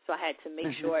 So I had to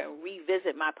make sure and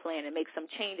revisit my plan and make some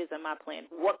changes in my plan.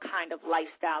 What kind of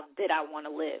lifestyle did I want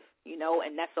to live?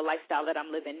 And that's the lifestyle that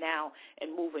I'm living now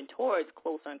and moving towards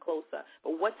closer and closer.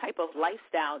 But what type of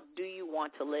lifestyle do you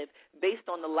want to live? Based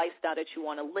on the lifestyle that you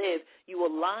want to live, you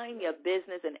align your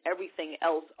business and everything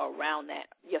else around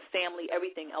that, your family,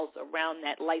 everything else around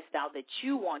that lifestyle that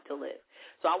you want to live.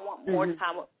 So I want more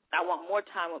time. I want more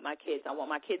time with my kids. I want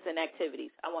my kids in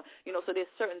activities. I want, so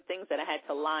there's certain things that I had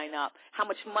to line up. How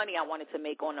much money I wanted to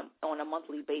make on a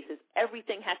monthly basis.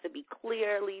 Everything has to be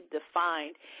clearly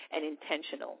defined and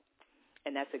intentional.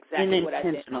 And that's exactly what I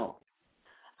did.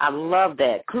 I love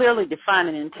that. Clearly defined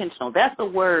and intentional. That's a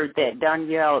word that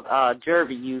Danielle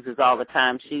Jervey uses all the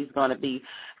time.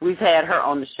 We've had her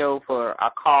on the show for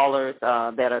our callers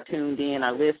that are tuned in,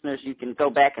 our listeners. You can go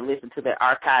back and listen to the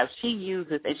archives. She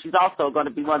uses, and she's also going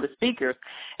to be one of the speakers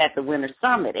at the Winter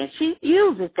Summit, and she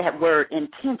uses that word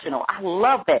intentional. I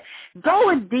love that. Go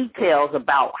in details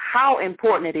about how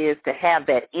important it is to have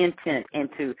that intent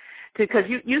because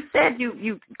you said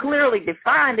you clearly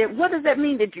defined it. What does that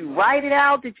mean? Did you write it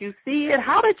out? Did you see it?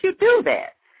 How did you do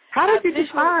that? How did you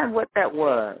define what that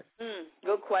was?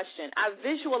 Good question. I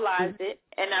visualized it,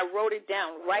 and I wrote it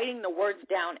down, writing the words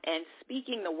down and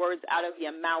speaking the words out of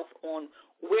your mouth on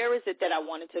where is it that I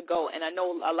wanted to go. And I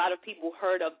know a lot of people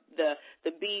heard of the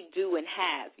be, do, and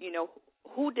have.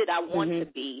 Who did I want to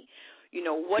be?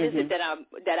 What is it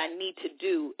that I need to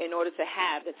do in order to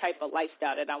have the type of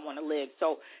lifestyle that I want to live?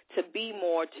 So to be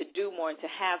more, to do more, and to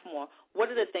have more, what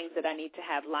are the things that I need to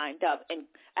have lined up? And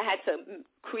I had to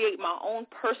create my own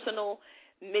personal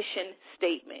mission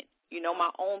statement,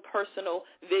 my own personal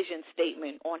vision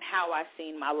statement on how I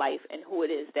seen my life and who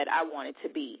it is that I wanted to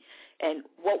be and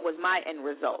what was my end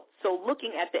result. So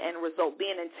looking at the end result,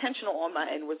 being intentional on my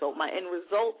end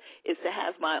result is to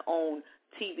have my own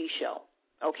TV show.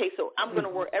 Okay, so I'm going to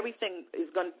work, everything is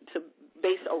going to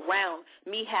base around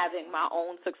me having my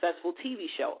own successful TV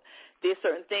show. There's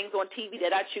certain things on TV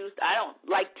that I choose. I don't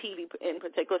like TV in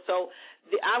particular, so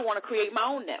I want to create my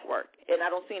own network, and I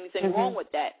don't see anything wrong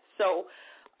with that. So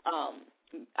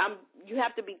you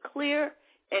have to be clear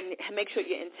and make sure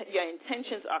your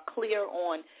intentions are clear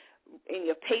in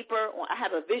your paper. I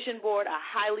have a vision board. I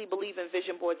highly believe in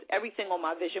vision boards. Everything on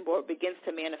my vision board begins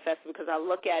to manifest because I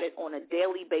look at it on a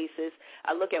daily basis.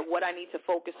 I look at what I need to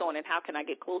focus on and how can I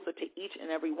get closer to each and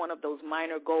every one of those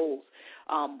minor goals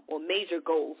or major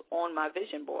goals on my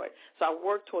vision board. So I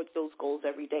work towards those goals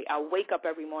every day. I wake up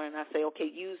every morning and I say, okay,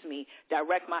 use me,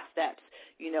 direct my steps,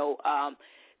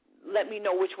 let me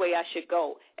know which way I should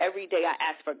go. Every day I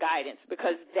ask for guidance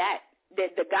because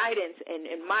the guidance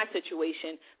in my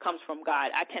situation comes from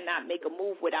God. I cannot make a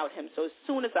move without him. So as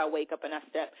soon as I wake up and I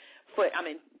step foot, I'm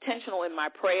intentional in my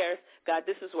prayers. God,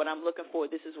 this is what I'm looking for.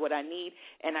 This is what I need.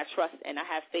 And I trust and I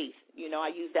have faith.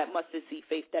 I use that mustard seed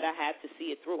faith that I have to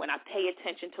see it through. And I pay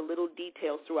attention to little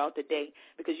details throughout the day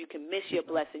because you can miss your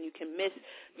blessing. You can miss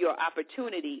your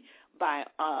opportunity by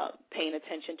paying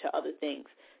attention to other things.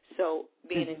 So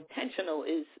being intentional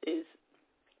is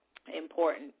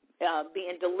important.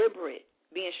 Being deliberate,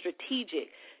 being strategic.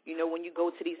 When you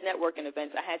go to these networking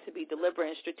events, I had to be deliberate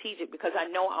and strategic because I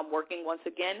know I'm working once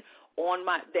again on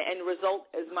the end result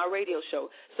is my radio show.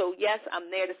 So, yes,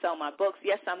 I'm there to sell my books.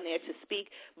 Yes, I'm there to speak,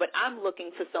 but I'm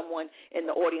looking for someone in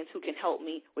the audience who can help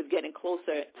me with getting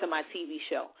closer to my TV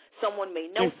show. Someone may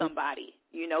know somebody,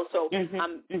 so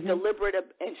I'm deliberate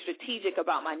and strategic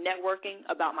about my networking,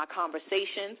 about my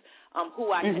conversations,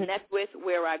 who I connect with,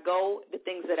 where I go, the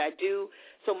things that I do.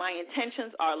 So my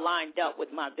intentions are lined up with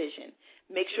my vision.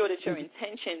 Make sure that your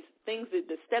intentions,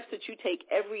 the steps that you take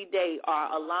every day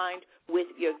are aligned with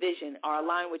your vision, are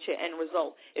aligned with your end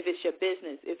result. If it's your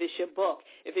business, if it's your book,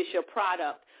 if it's your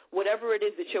product, whatever it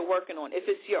is that you're working on, if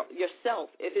it's yourself,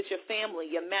 if it's your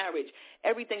family, your marriage,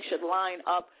 everything should line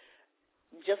up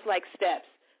just like steps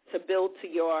to build to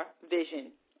your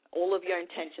vision. All of your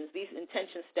intentions, these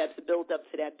intention steps build up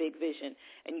to that big vision,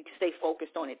 and you can stay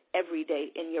focused on it every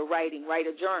day in your writing. Write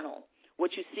a journal,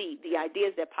 what you see, the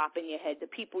ideas that pop in your head, the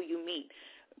people you meet.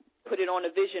 Put it on a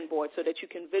vision board so that you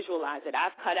can visualize it.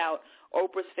 I've cut out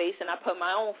Oprah's face, and I put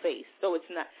my own face. So it's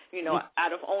not,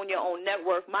 out of Own Your Own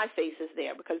Network, my face is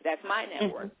there because that's my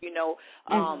network.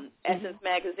 Essence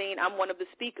Magazine, I'm one of the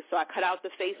speakers. So I cut out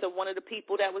the face of one of the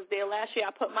people that was there last year.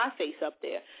 I put my face up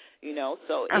there.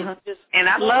 So it's just. And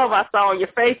I saw on your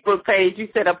Facebook page, you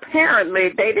said apparently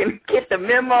they didn't get the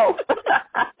memo.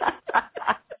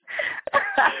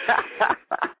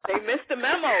 They missed the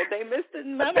memo,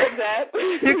 Zach.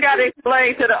 You got to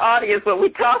explain to the audience what we're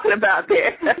talking about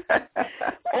there.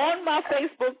 On my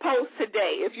Facebook post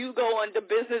today, if you go on the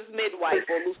Business Midwife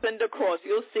or Lucinda Cross,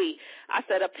 you'll see I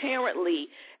said apparently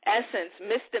Essence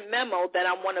missed the memo that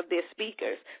I'm one of their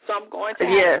speakers. So I'm going to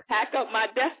have to pack up my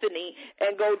destiny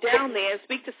and go down there and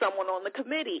speak to someone on the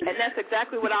committee. And that's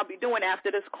exactly what I'll be doing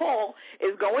after this call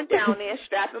is going down there,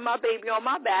 strapping my baby on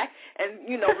my back and,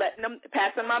 letting them,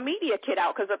 passing my media kit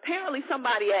out. Because apparently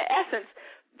somebody at Essence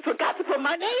forgot to put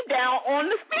my name down on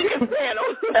the speaker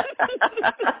panel.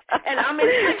 And I'm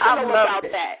intentional about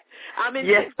that.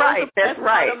 That's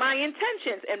right. Part of my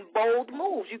intentions and bold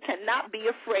moves. You cannot be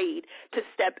afraid to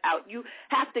step out. You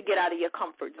have to get out of your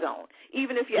comfort zone.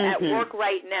 Even if you're at work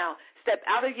right now, step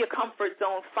out of your comfort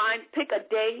zone. Pick a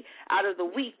day out of the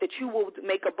week that you will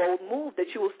make a bold move, that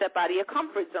you will step out of your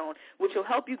comfort zone, which will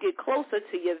help you get closer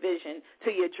to your vision,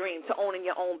 to your dream, to owning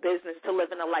your own business, to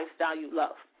living a lifestyle you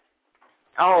love.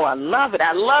 Oh, I love it.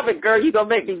 I love it, girl. You're going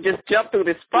to make me just jump through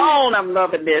this phone. I'm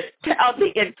loving this. Tell the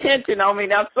intention on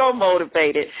me. I'm so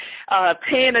motivated.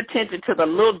 Paying attention to the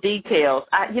little details.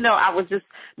 I was just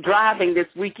driving this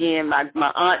weekend. My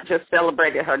aunt just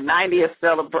celebrated her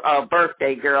 90th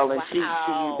birthday, girl, and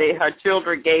wow. Her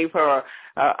children gave her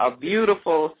a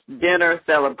beautiful dinner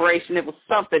celebration. It was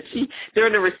something.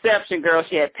 During the reception, girl,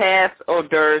 she had past hors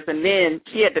d'oeuvres, and then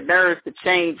she had the nerves to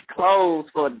change clothes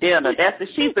for dinner.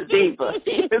 She's a diva.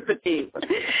 She is a diva.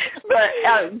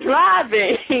 But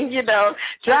driving,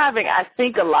 I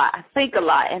think a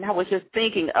lot. And I was just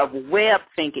thinking of web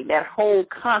thinking, that whole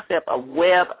concept of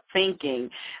web thinking.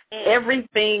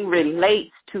 Everything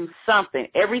relates to something.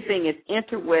 Everything is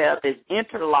interweb, is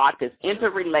interlocked, is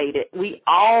interrelated. We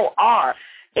all are.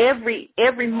 Every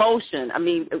motion. I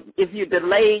mean, if you're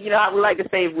delayed, I would like to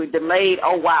say if we're delayed,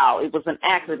 oh, wow, it was an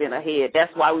accident ahead.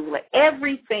 That's why we were like,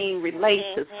 everything relates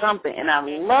to something. And I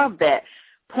love that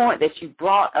point that you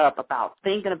brought up about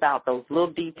thinking about those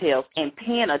little details and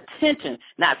paying attention,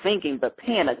 not thinking, but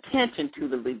paying attention to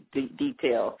the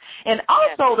details. And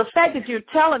also the fact that you're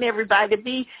telling everybody to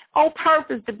be on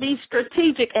purpose, to be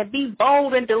strategic and be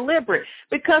bold and deliberate,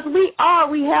 because we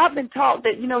have been taught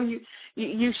that,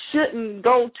 you shouldn't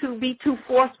be too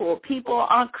forceful. People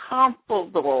are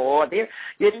uncomfortable, or you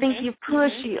think you're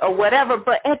pushy or whatever.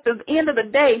 But at the end of the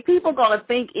day, people are going to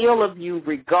think ill of you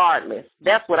regardless.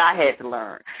 That's what I had to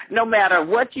learn. No matter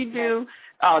what you do,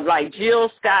 like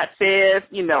Jill Scott says,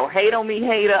 hate on me,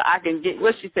 hater. I can get,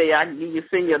 what she say, I can give you,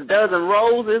 send you a dozen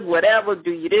roses, whatever,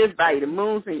 do you this, buy you the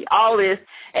moon, send you all this,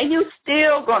 and you're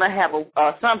still going to have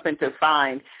something to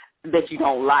find that you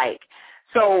don't like.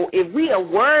 So if we are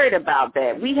worried about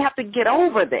that, we have to get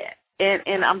over that.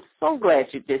 And I'm so glad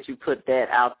that you put that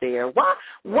out there.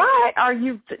 Why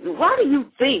do you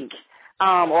think,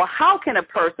 or how can a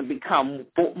person become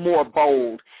more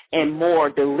bold and more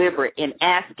deliberate in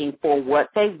asking for what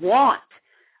they want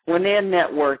when they're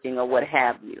networking or what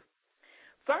have you?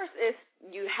 First is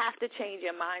you have to change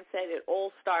your mindset. It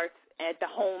all starts at the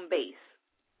home base.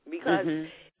 Because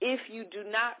if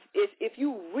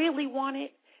you really want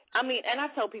it, and I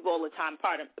tell people all the time,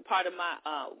 part of my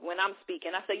when I'm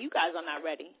speaking, I say, you guys are not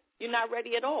ready. You're not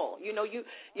ready at all. You're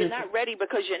not ready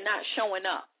because you're not showing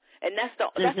up. And that's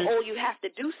all you have to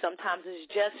do sometimes is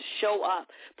just show up.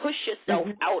 Push yourself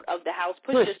out of the house.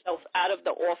 Push yourself out of the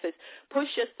office. Push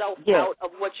yourself out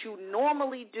of what you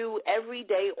normally do every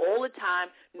day, all the time,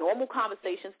 normal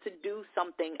conversations, to do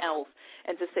something else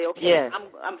and to say, okay,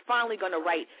 I'm finally going to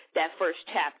write that first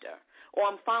chapter. Or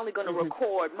I'm finally going to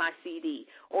record my CD.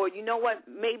 Or you know what?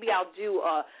 Maybe I'll do,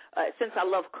 since I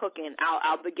love cooking,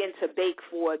 I'll begin to bake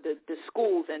for the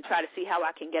schools and try to see how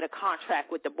I can get a contract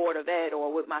with the Board of Ed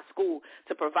or with my school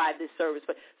to provide this service.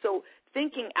 So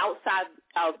thinking outside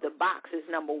of the box is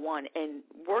number one. And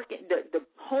working the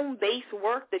home base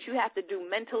work that you have to do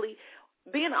mentally.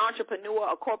 Being an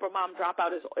entrepreneur, a corporate mom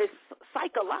dropout, is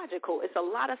psychological. It's a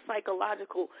lot of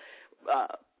psychological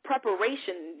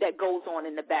preparation that goes on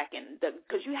in the back end,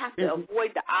 because you have to avoid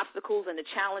the obstacles and the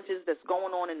challenges that's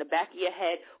going on in the back of your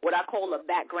head, what I call the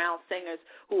background singers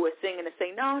who are singing and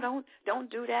say, no,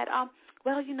 don't do that.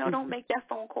 Don't make that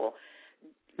phone call.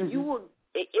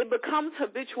 It becomes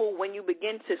habitual when you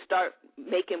begin to start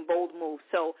making bold moves.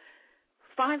 So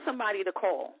find somebody to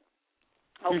call.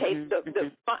 Okay,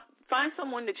 find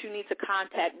someone that you need to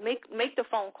contact. Make the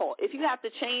phone call. If you have to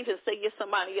change and say you're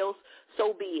somebody else,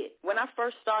 so be it. When I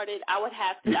first started, I would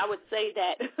say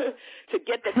that to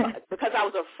get because I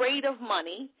was afraid of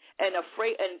money and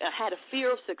I had a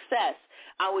fear of success,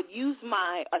 I would use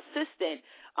my assistant,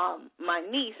 my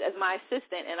niece, as my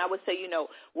assistant, and I would say,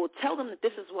 tell them that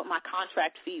this is what my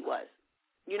contract fee was.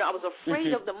 I was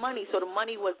afraid of the money, so the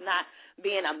money was not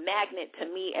being a magnet to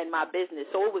me and my business.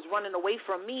 So it was running away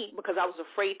from me because I was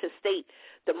afraid to state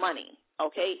the money,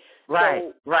 okay?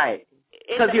 Right.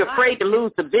 Because you're afraid to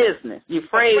lose the business. You're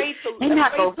afraid they're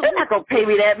not going to pay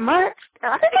me that much. They're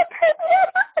going to pay me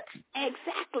that much.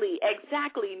 Exactly.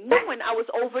 Knowing I was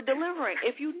over-delivering.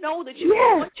 If you know that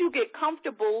once you get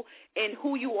comfortable in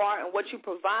who you are and what you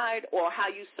provide or how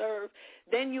you serve,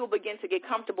 then you'll begin to get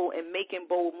comfortable in making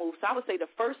bold moves. So I would say the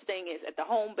first thing is at the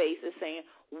home base is saying,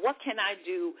 what can I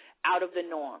do out of the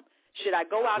norm? Should I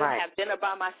go out and have dinner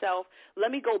by myself?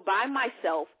 Let me go by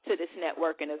myself to this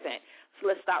networking event. So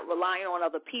let's stop relying on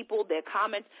other people, their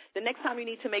comments. The next time you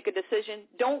need to make a decision,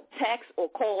 don't text or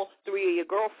call 3 of your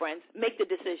girlfriends. Make the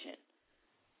decision.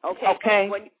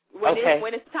 Okay?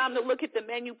 When it's time to look at the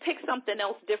menu, pick something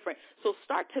else different. So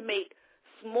start to make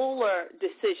smaller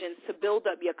decisions to build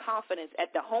up your confidence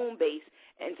at the home base,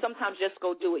 and sometimes just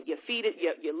go do it. Your feet,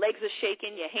 your legs are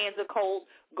shaking, your hands are cold,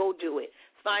 go do it.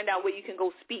 Find out where you can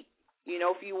go speak.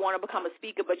 If you want to become a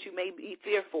speaker but you may be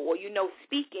fearful, or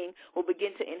speaking will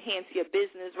begin to enhance your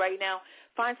business right now,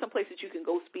 find some place that you can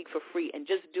go speak for free and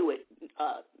just do it,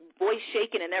 voice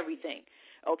shaking and everything,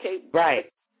 okay?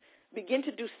 Right. Begin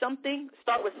to do something.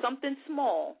 Start with something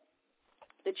small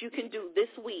that you can do this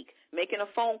week, making a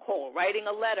phone call, writing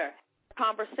a letter,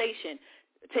 conversation,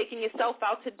 taking yourself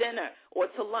out to dinner or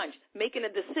to lunch, making a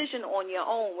decision on your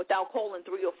own without calling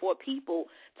 3 or 4 people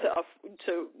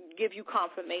to give you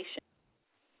confirmation.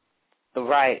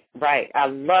 Right. I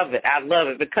love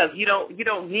it because you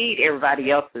don't need everybody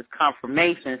else's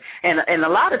confirmation. And a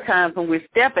lot of times when we're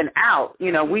stepping out,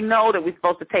 we know that we're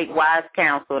supposed to take wise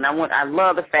counsel. And I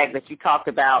love the fact that you talked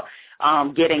about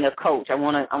getting a coach. I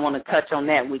want to touch on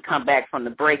that when we come back from the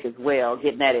break as well,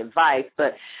 getting that advice.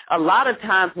 But a lot of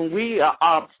times when we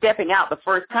are stepping out the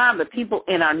first time, the people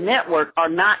in our network are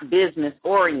not business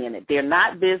oriented. They're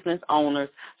not business owners,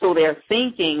 so they're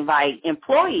thinking like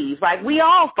employees, like we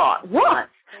all thought once.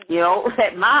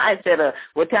 That mindset of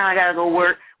what time I got to go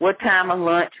work, what time of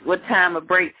lunch, what time of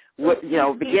break. Beginning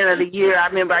of the year, I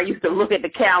remember I used to look at the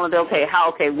calendar.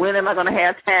 When am I going to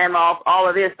have time off? All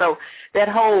of this. So that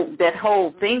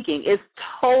whole thinking is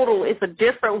total. It's a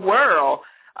different world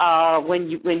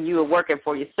when you are working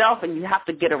for yourself, and you have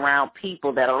to get around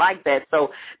people that are like that.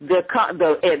 So the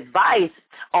advice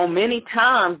on many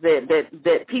times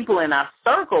that people in our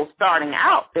circle starting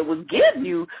out that will give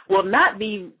you will not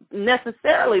be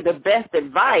necessarily the best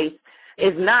advice.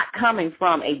 Is not coming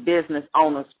from a business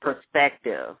owner's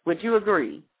perspective. Would you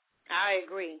agree? I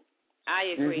agree.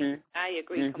 Completely.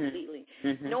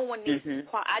 No one needs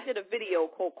I did a video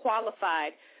called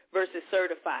Qualified versus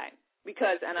Certified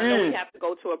because, and I know we have to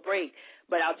go to a break,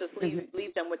 but I'll just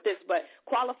leave them with this. But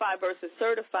Qualified versus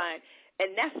Certified,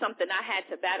 and that's something I had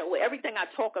to battle with. Everything I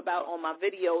talk about on my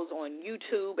videos on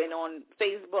YouTube and on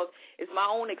Facebook is my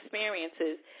own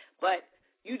experiences, but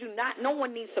no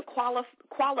one needs to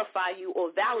qualify you or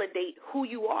validate who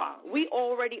you are. We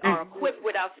already are equipped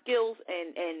with our skills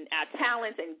and our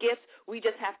talents and gifts. We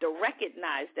just have to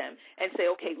recognize them and say,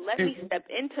 okay, let me step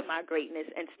into my greatness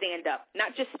and stand up.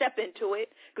 Not just step into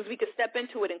it, because we could step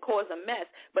into it and cause a mess,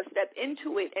 but step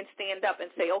into it and stand up and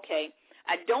say, okay,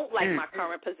 I don't like my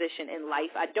current position in life.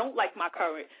 I don't like my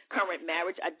current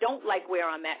marriage. I don't like where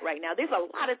I'm at right now. There's a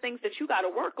lot of things that you got to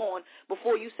work on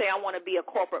before you say I want to be a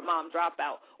corporate mom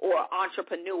dropout or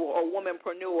entrepreneur or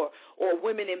womanpreneur or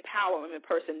women empowerment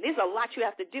person. There's a lot you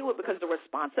have to deal with because the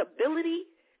responsibility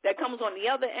that comes on the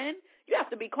other end, you have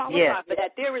to be qualified for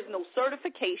that. There is no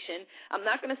certification. I'm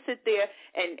not going to sit there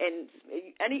and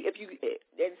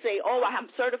say, oh, I'm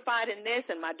certified in this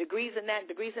and my degrees in that,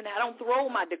 I don't throw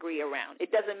my degree around.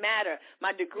 It doesn't matter.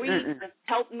 My degree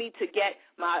helped me to get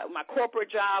my corporate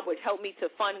job, which helped me to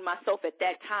fund myself at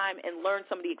that time and learn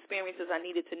some of the experiences I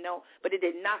needed to know, but it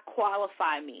did not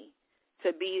qualify me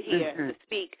to be here to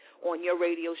speak on your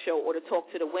radio show or to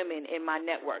talk to the women in my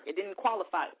network. It didn't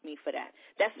qualify me for that.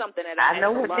 That's something that I had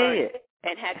to learn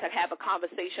and had to have a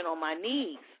conversation on my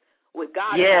knees with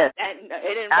God. Yes. And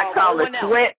it involved I call it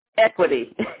sweat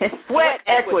equity. Sweat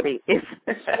equity.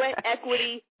 Sweat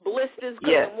equity, blisters,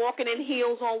 because I'm walking in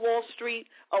heels on Wall Street,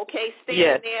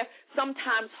 standing there,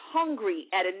 sometimes hungry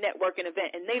at a networking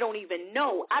event, and they don't even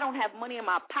know. I don't have money in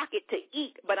my pocket to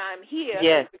eat, but I'm here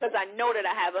because I know that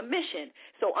I have a mission.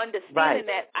 So understanding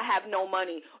that I have no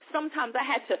money. Sometimes I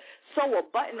had to sew a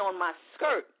button on my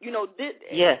skirt, so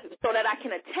that I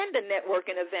can attend a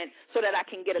networking event so that I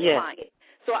can get a client.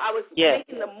 So I was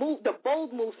making the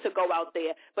bold moves to go out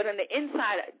there, but on the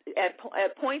inside, at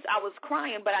points I was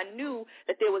crying, but I knew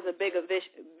that there was a bigger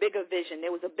vision,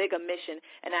 there was a bigger mission,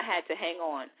 and I had to hang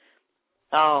on.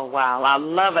 Oh, wow. I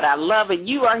love it. I love it.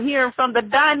 You are hearing from the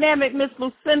dynamic Miss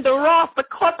Lucinda Ross, the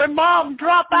corporate mom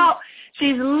dropout.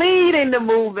 She's leading the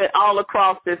movement all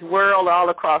across this world, all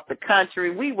across the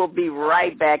country. We will be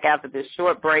right back after this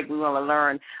short break. We want to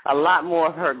learn a lot more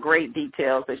of her great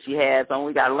details that she has. And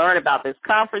we got to learn about this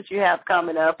conference you have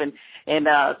coming up and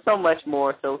so much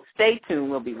more. So stay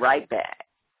tuned. We'll be right back.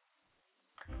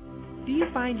 Do you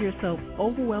find yourself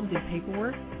overwhelmed in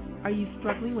paperwork? Are you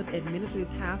struggling with administrative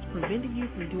tasks preventing you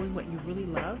from doing what you really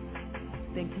love?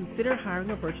 Then consider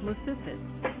hiring a virtual assistant.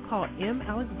 Call M.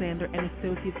 Alexander &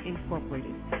 Associates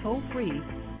Incorporated, toll free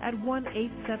at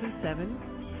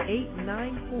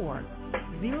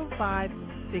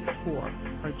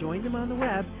 1-877-894-0564 or join them on the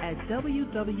web at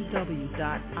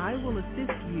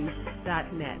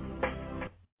www.iwillassistyou.net.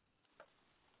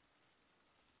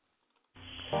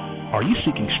 Are you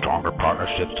seeking stronger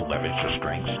partnerships to leverage your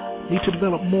strengths? Need to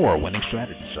develop more winning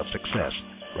strategies of success?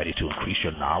 Ready to increase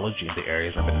your knowledge in the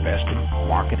areas of investing,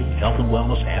 marketing, health and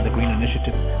wellness, and the Green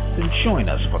Initiative? Then join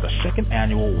us for the second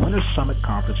annual Winners Summit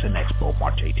Conference and Expo,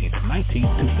 March 18th and 19th,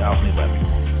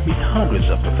 2011. Meet hundreds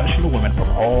of professional women from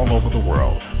all over the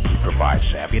world. We provide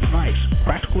savvy advice,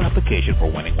 practical application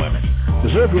for winning women.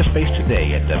 Reserve your space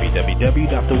today at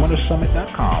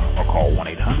www.thewinnersummit.com or call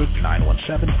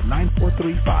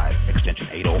 1-800-917-9435, extension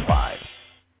 805.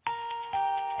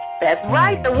 That's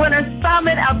right, the Winners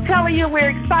Summit. I'm telling you, we're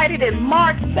excited. It's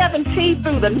March 17th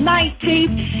through the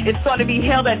 19th. It's going to be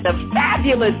held at the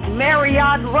fabulous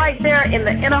Marriott right there in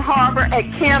the Inner Harbor at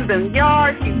Camden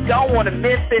Yards. You don't want to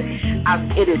miss it.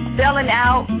 It is selling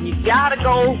out. You got to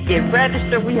go get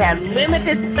registered. We have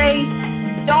limited space.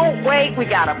 Don't wait. We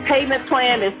got a payment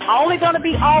plan. It's only going to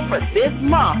be offered this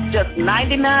month, just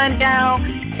 $99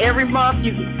 down. Every month,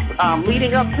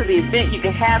 leading up to the event, you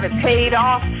can have it paid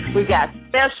off. We got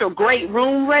special great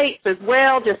room rates as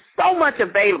well, just so much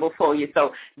available for you.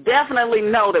 So definitely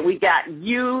know that we got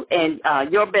you and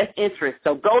your best interest.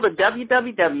 So go to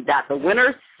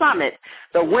www.thewinnersummit,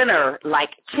 the winner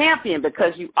like champion,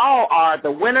 because you all are the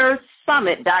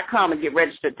winnersummit.com, and get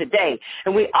registered today.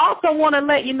 And we also want to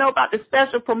let you know about the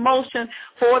special promotion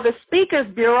for the Speakers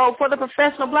Bureau for the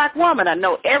Professional Black Woman. I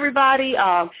know everybody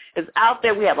is out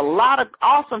there. We have a lot of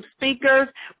awesome speakers.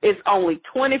 It's only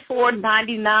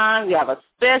 $24.99. We have a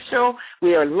special.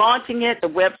 We are launching it. The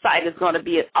website is going to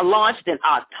be launched in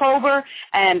October,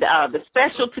 and the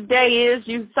special today is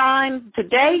you sign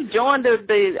today, join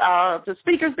the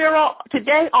Speakers Bureau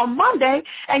today on Monday,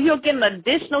 and you'll get an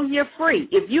additional year free.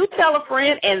 If you tell a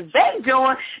friend and they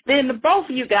join, then both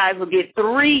of you guys will get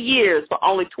 3 years for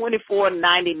only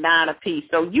 $24.99 a piece.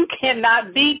 So you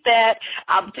cannot beat that.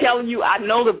 I'm telling you, I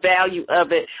know the value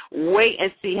of it. Wait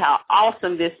and see how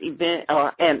awesome this event,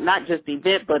 and not just the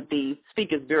event, but the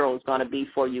Speakers Bureau is going to be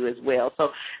for you as well.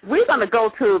 So we're going to go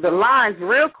to the lines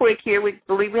real quick here. We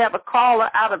believe we have a caller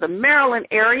out of the Maryland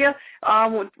area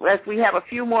as we have a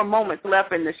few more moments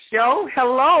left in the show.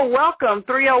 Hello, welcome,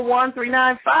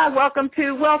 301-395. Welcome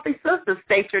to Wealthy Sistas.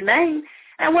 State your name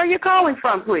and where you're calling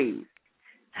from, please.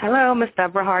 Hello, Miss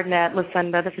Deborah Hardnett,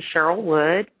 Lucinda. This is Cheryl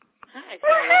Wood. Hi,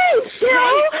 Cheryl. Hey,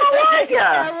 Cheryl. How are you?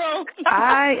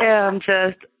 I am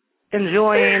just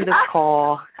enjoying this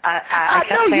call. I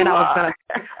kept saying I was going to,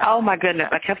 oh my goodness,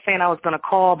 I kept saying I was going to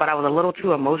call, but I was a little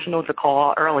too emotional to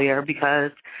call earlier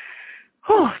because,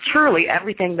 truly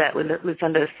everything that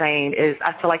Lucinda is saying is,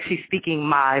 I feel like she's speaking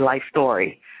my life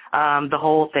story. The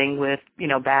whole thing with,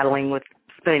 battling with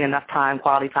spending enough time,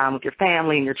 quality time with your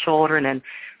family and your children, and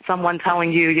someone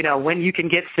telling you, when you can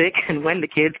get sick and when the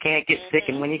kids can't get sick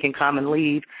and when you can come and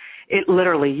leave. It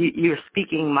literally, you're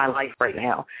speaking my life right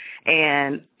now.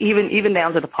 And even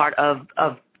down to the part of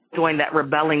doing that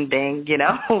rebelling thing,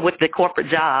 with the corporate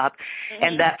job.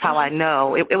 And that's how I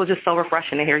know. It was just so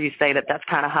refreshing to hear you say that that's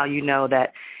kind of how you know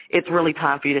that it's really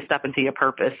time for you to step into your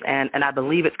purpose. And I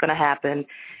believe it's going to happen.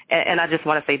 And I just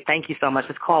want to say thank you so much.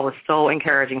 This call was so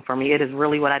encouraging for me. It is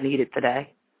really what I needed today.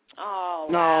 Oh,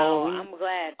 wow. I'm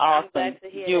glad. Awesome. I'm glad to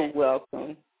hear You're that.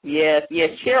 welcome. Yes,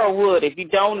 Cheryl Wood. If you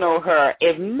don't know her,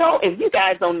 if you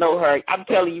guys don't know her, I'm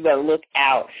telling you, better look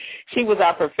out. She was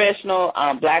our professional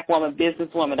Black woman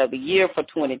businesswoman of the year for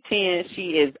 2010.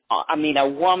 She is, a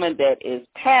woman that is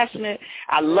passionate.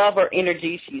 I love her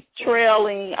energy. She's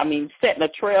setting a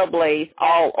trailblaze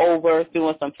all over,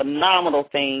 doing some phenomenal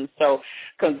things. So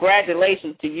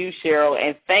congratulations to you, Cheryl,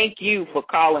 and thank you for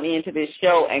calling into this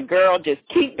show. And girl, just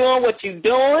keep doing what you're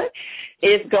doing.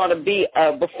 It's going to be,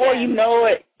 before you know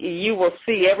it, you will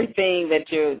see everything that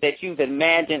you've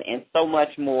imagined and so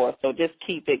much more. So just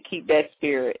keep that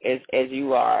spirit as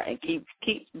you are, and keep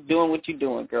doing what you're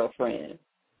doing, girlfriend.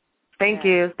 Thank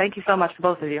you. Thank you so much to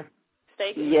both of you.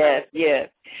 mistaken. Yes.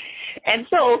 And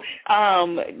so,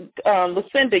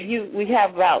 Lucinda, we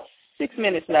have about 6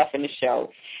 minutes left in the show.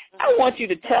 I want you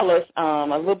to tell us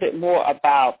a little bit more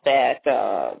about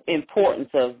that importance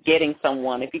of getting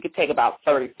someone. If you could take about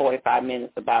 30, 45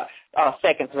 minutes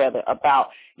seconds, about,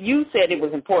 you said it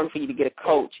was important for you to get a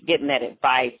coach, getting that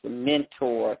advice, a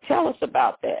mentor. Tell us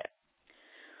about that.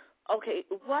 Okay,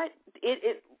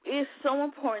 it is so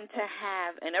important to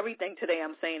have, and everything today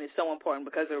I'm saying is so important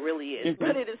because it really is. Mm-hmm.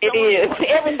 But it is so important.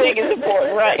 Everything is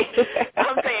important, right?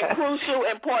 I'm saying crucial,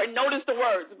 important. Notice the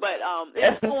words, but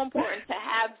it's so important to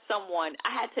have someone.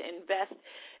 I had to invest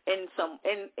in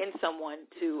someone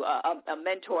to a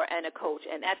mentor and a coach,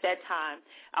 and at that time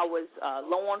I was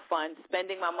low on funds,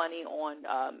 spending my money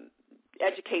on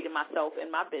educating myself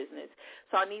in my business.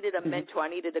 So I needed a mentor. I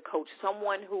needed a coach,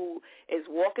 someone who is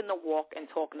walking the walk and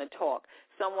talking the talk,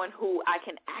 someone who I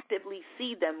can actively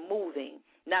see them moving,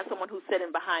 not someone who's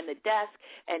sitting behind the desk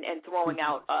and throwing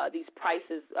out these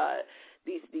prices.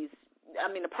 The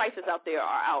prices out there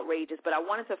are outrageous, but I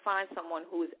wanted to find someone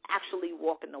who is actually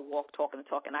walking the walk, talking the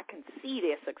talk, and I can see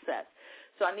their success.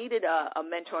 So I needed a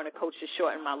mentor and a coach to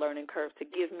shorten my learning curve, to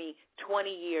give me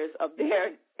 20 years of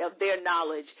their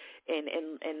knowledge in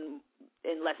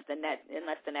less than that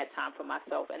time for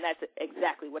myself. And that's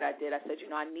exactly what I did. I said,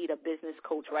 I need a business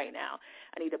coach right now.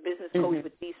 I need a business coach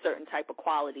with these certain type of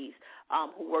qualities,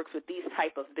 who works with these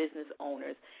type of business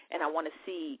owners, and I want to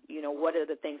see, what are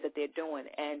the things that they're doing.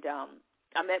 And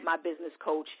I met my business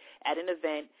coach at an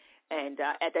event. And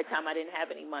at that time, I didn't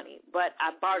have any money, but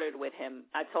I bartered with him.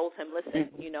 I told him,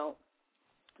 listen,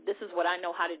 this is what I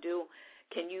know how to do.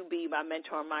 Can you be my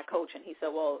mentor and my coach? And he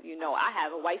said, well, I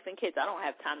have a wife and kids. I don't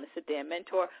have time to sit there and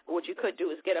mentor. But what you could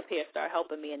do is get up here, start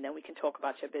helping me, and then we can talk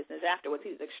about your business afterwards.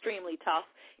 He was extremely tough,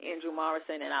 Andrew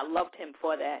Morrison, and I loved him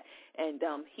for that. And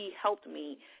he helped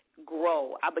me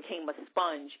grow. I became a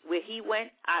sponge. Where he went,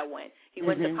 I went. He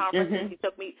went to conferences. He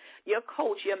took me. Your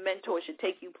coach, your mentor should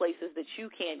take you places that you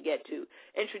can't get to,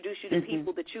 introduce you to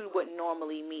people that you wouldn't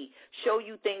normally meet, show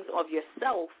you things of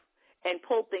yourself, and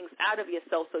pull things out of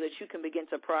yourself so that you can begin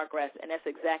to progress. And that's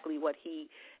exactly what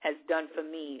he has done for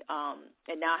me.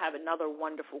 And now I have another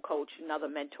wonderful coach, another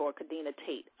mentor, Kadena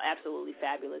Tate, absolutely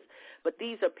fabulous. But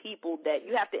these are people that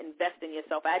you have to invest in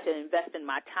yourself. I had to invest in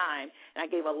my time, and I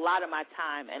gave a lot of my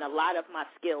time and a lot of my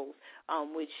skills,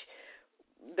 which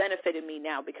benefited me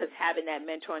now, because having that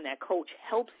mentor and that coach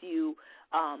helps you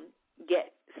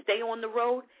stay on the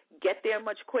road, get there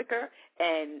much quicker,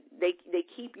 and they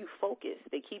keep you focused.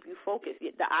 They keep you focused,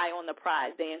 the eye on the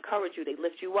prize. They encourage you. They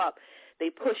lift you up. They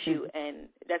push you, and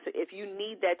if you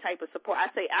need that type of support, I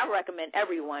recommend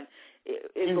everyone,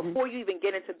 before you even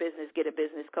get into business, get a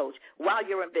business coach. While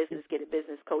you're in business, get a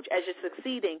business coach. As you're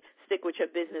succeeding, stick with your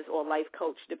business or life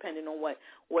coach, depending on what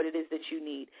it is that you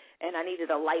need. And I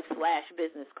needed a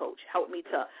life/business coach. Help me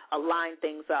to align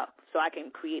things up so I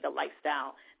can create a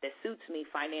lifestyle that suits me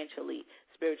financially,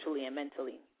 spiritually, and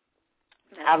mentally.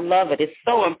 I love it. It's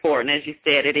so important, as you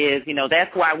said, it is.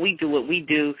 That's why we do what we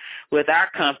do with our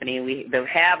company. We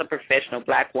have the professional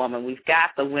black woman. We've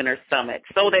got the Winter Summit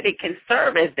so that it can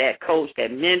serve as that coach,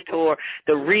 that mentor,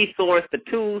 the resource, the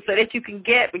tools so that you can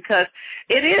get, because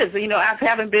it is, I've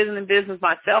having been in business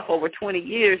myself over 20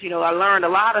 years, I learned a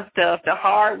lot of stuff the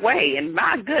hard way. And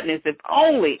my goodness, if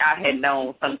only I had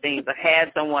known some things or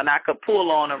had someone I could pull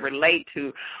on or relate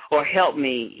to or help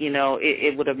me,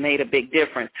 it would have made a big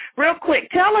difference. Real quick,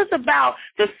 tell us about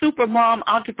the Supermom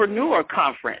Entrepreneur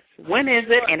Conference. When is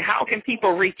it, and how can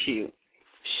people reach you?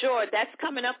 Sure. That's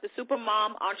coming up. The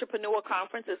Supermom Entrepreneur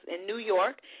Conference is in New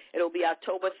York. It'll be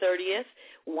October 30th,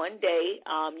 one day.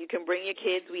 You can bring your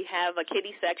kids. We have a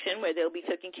kiddie section where they'll be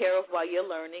taken care of while you're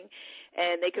learning,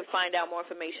 and they can find out more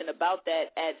information about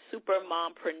that at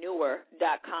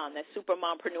supermompreneur.com. That's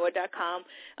supermompreneur.com.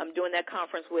 I'm doing that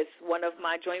conference with one of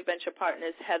my joint venture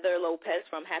partners, Heather Lopez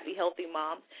from Happy Healthy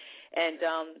Moms. And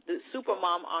the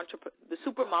Supermom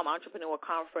Entrepreneur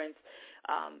Conference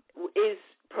is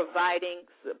providing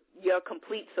your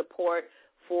complete support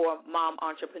for mom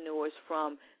entrepreneurs,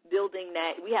 from building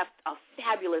that. We have a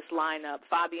fabulous lineup.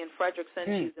 Fabian Fredrickson,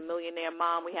 she's a millionaire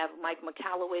mom. We have Mike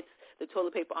McAllowitz, the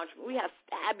toilet paper entrepreneur. We have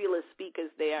fabulous speakers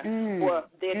there who are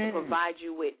there to provide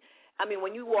you with.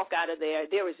 When you walk out of there,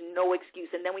 there is no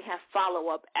excuse. And then we have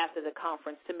follow-up after the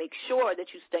conference to make sure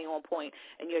that you stay on point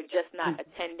and you're just not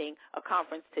attending a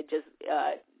conference to just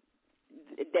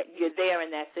that you're there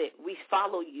and that's it. We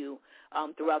follow you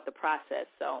throughout the process.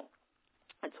 So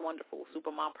it's wonderful.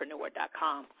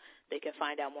 Supermompreneur.com. They can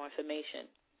find out more information.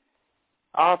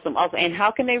 Awesome. And how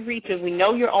can they reach us? We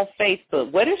know you're on Facebook.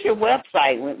 What is your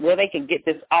website where they can get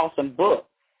this awesome book?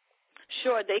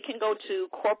 Sure, they can go to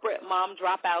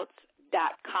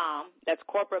corporatemomdropouts.com. That's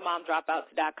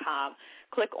corporatemomdropouts.com.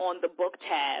 Click on the book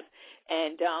tab,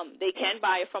 and they can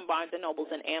buy it from Barnes & Nobles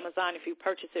and Amazon. If you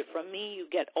purchase it from me, you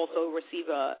also receive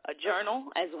a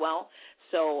journal as well.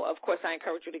 So, of course, I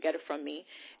encourage you to get it from me,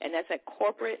 and that's at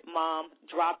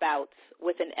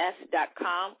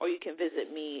corporatemomdropouts.com, or you can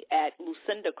visit me at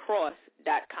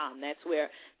lucindacross.com. That's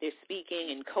where they're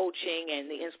speaking and coaching,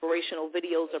 and the inspirational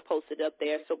videos are posted up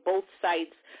there. So both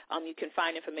sites, you can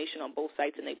find information on both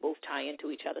sites, and they both tie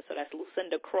into each other. So that's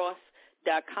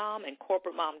lucindacross.com and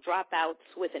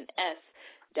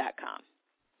corporatemomdropouts.com.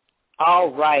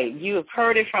 All right. You have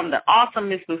heard it from the awesome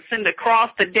Miss Lucinda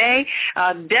Cross today.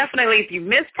 Definitely, if you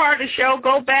missed part of the show,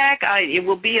 go back. It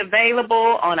will be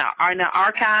available on our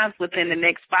archives within the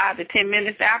next 5 to 10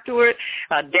 minutes afterward.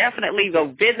 Definitely go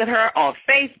visit her on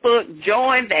Facebook.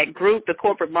 Join that group, the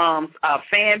Corporate Moms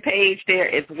fan page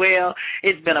there as well.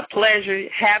 It's been a pleasure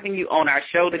having you on our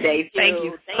show today. Thank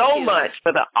you so much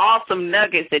for the awesome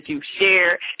nuggets that you've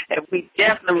shared. And we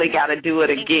definitely got to do it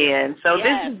again. So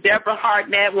this is Deborah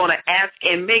Hartnett. Want to ask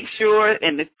and make sure,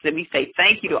 and we say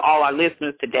thank you to all our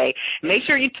listeners today. Make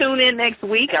sure you tune in next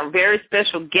week. Our very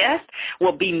special guest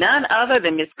will be none other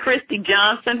than Miss Christy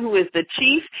Johnson, who is the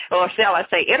chief, or shall I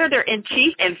say,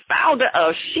 editor-in-chief and founder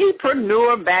of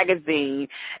Shepreneur Magazine.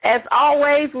 As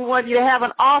always, we want you to have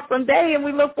an awesome day, and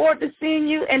we look forward to seeing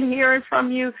you and hearing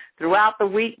from you throughout the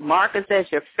week. Mark us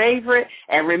as your favorite.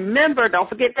 And remember, don't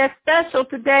forget that special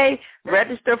today.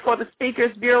 Register for the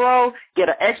Speakers Bureau. Get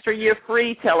an extra year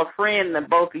free. Tell a friend, and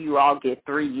both of you all get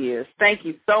 3 years. Thank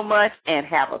you so much, and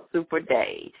have a super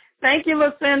day. Thank you,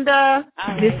 Lucinda.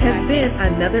 This has been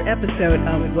another episode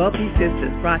of Wealthy Sistas,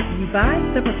 brought to you by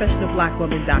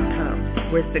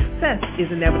theprofessionalblackwoman.com, where success is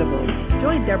inevitable.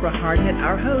 Join Deborah Hartnett,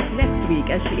 our host, next week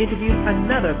as she interviews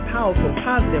another powerful,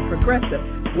 positive, progressive,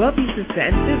 wealthy sister,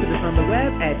 and visit us on the web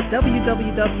at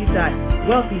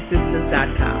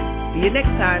www.wealthysistas.com. See you next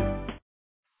time.